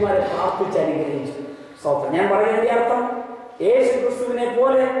ശിഷ്യന്മാരെ പ്രാർത്ഥിച്ച് അനുഗ്രഹിച്ചു. സ്തോത്രം. ഞാൻ പറയുന്നതിന്റെ അർത്ഥം യേശു ക്രിസ്തുവിനെ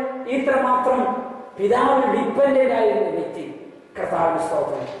പോലെ ഇത്രമാത്രം പിതാവിന് ഡിപ്പെൻഡന്റ് ആയിരുന്ന വ്യക്തി കർത്താവിന്റെ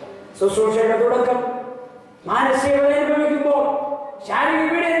സ്തോത്രം. ശുശ്രൂഷയുടെ തുടക്കം മാനസികത അനുഭവിക്കുമ്പോൾ, ശാരീരിക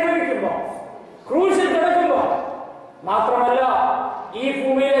പീഡ അനുഭവിക്കുമ്പോൾ, ക്രൂശിൽ കിടക്കുമ്പോൾ, മാത്രമല്ല ഈ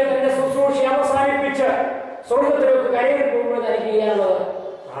ഭൂമിയിലെ തന്റെ ശുശ്രൂഷ അവസാനിപ്പിച്ച് സ്വർഗത്തിലേക്ക് കരയിൽ പോകുമ്പോൾ നൽകിയാലുള്ളത്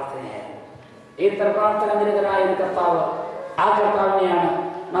പ്രാർത്ഥനയായിരുന്നു. ഇത്ര പ്രാർത്ഥന നിരതരായ ഒരു കർത്താവ്, ആ കർത്താവിനെയാണ്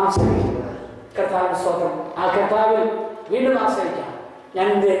നാം ശ്രമിക്കുന്നത്. കർത്താവിന്റെ സ്തോത്രം. ആ കർത്താവിൽ വീണ്ടും ആശ്രയിക്കാം. ഞാൻ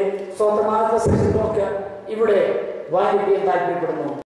എന്റെ സ്വന്തമാർഗ സെഷനിലൊക്കെ ഇവിടെ വായിക്കാൻ താല്പര്യപ്പെടുന്നു.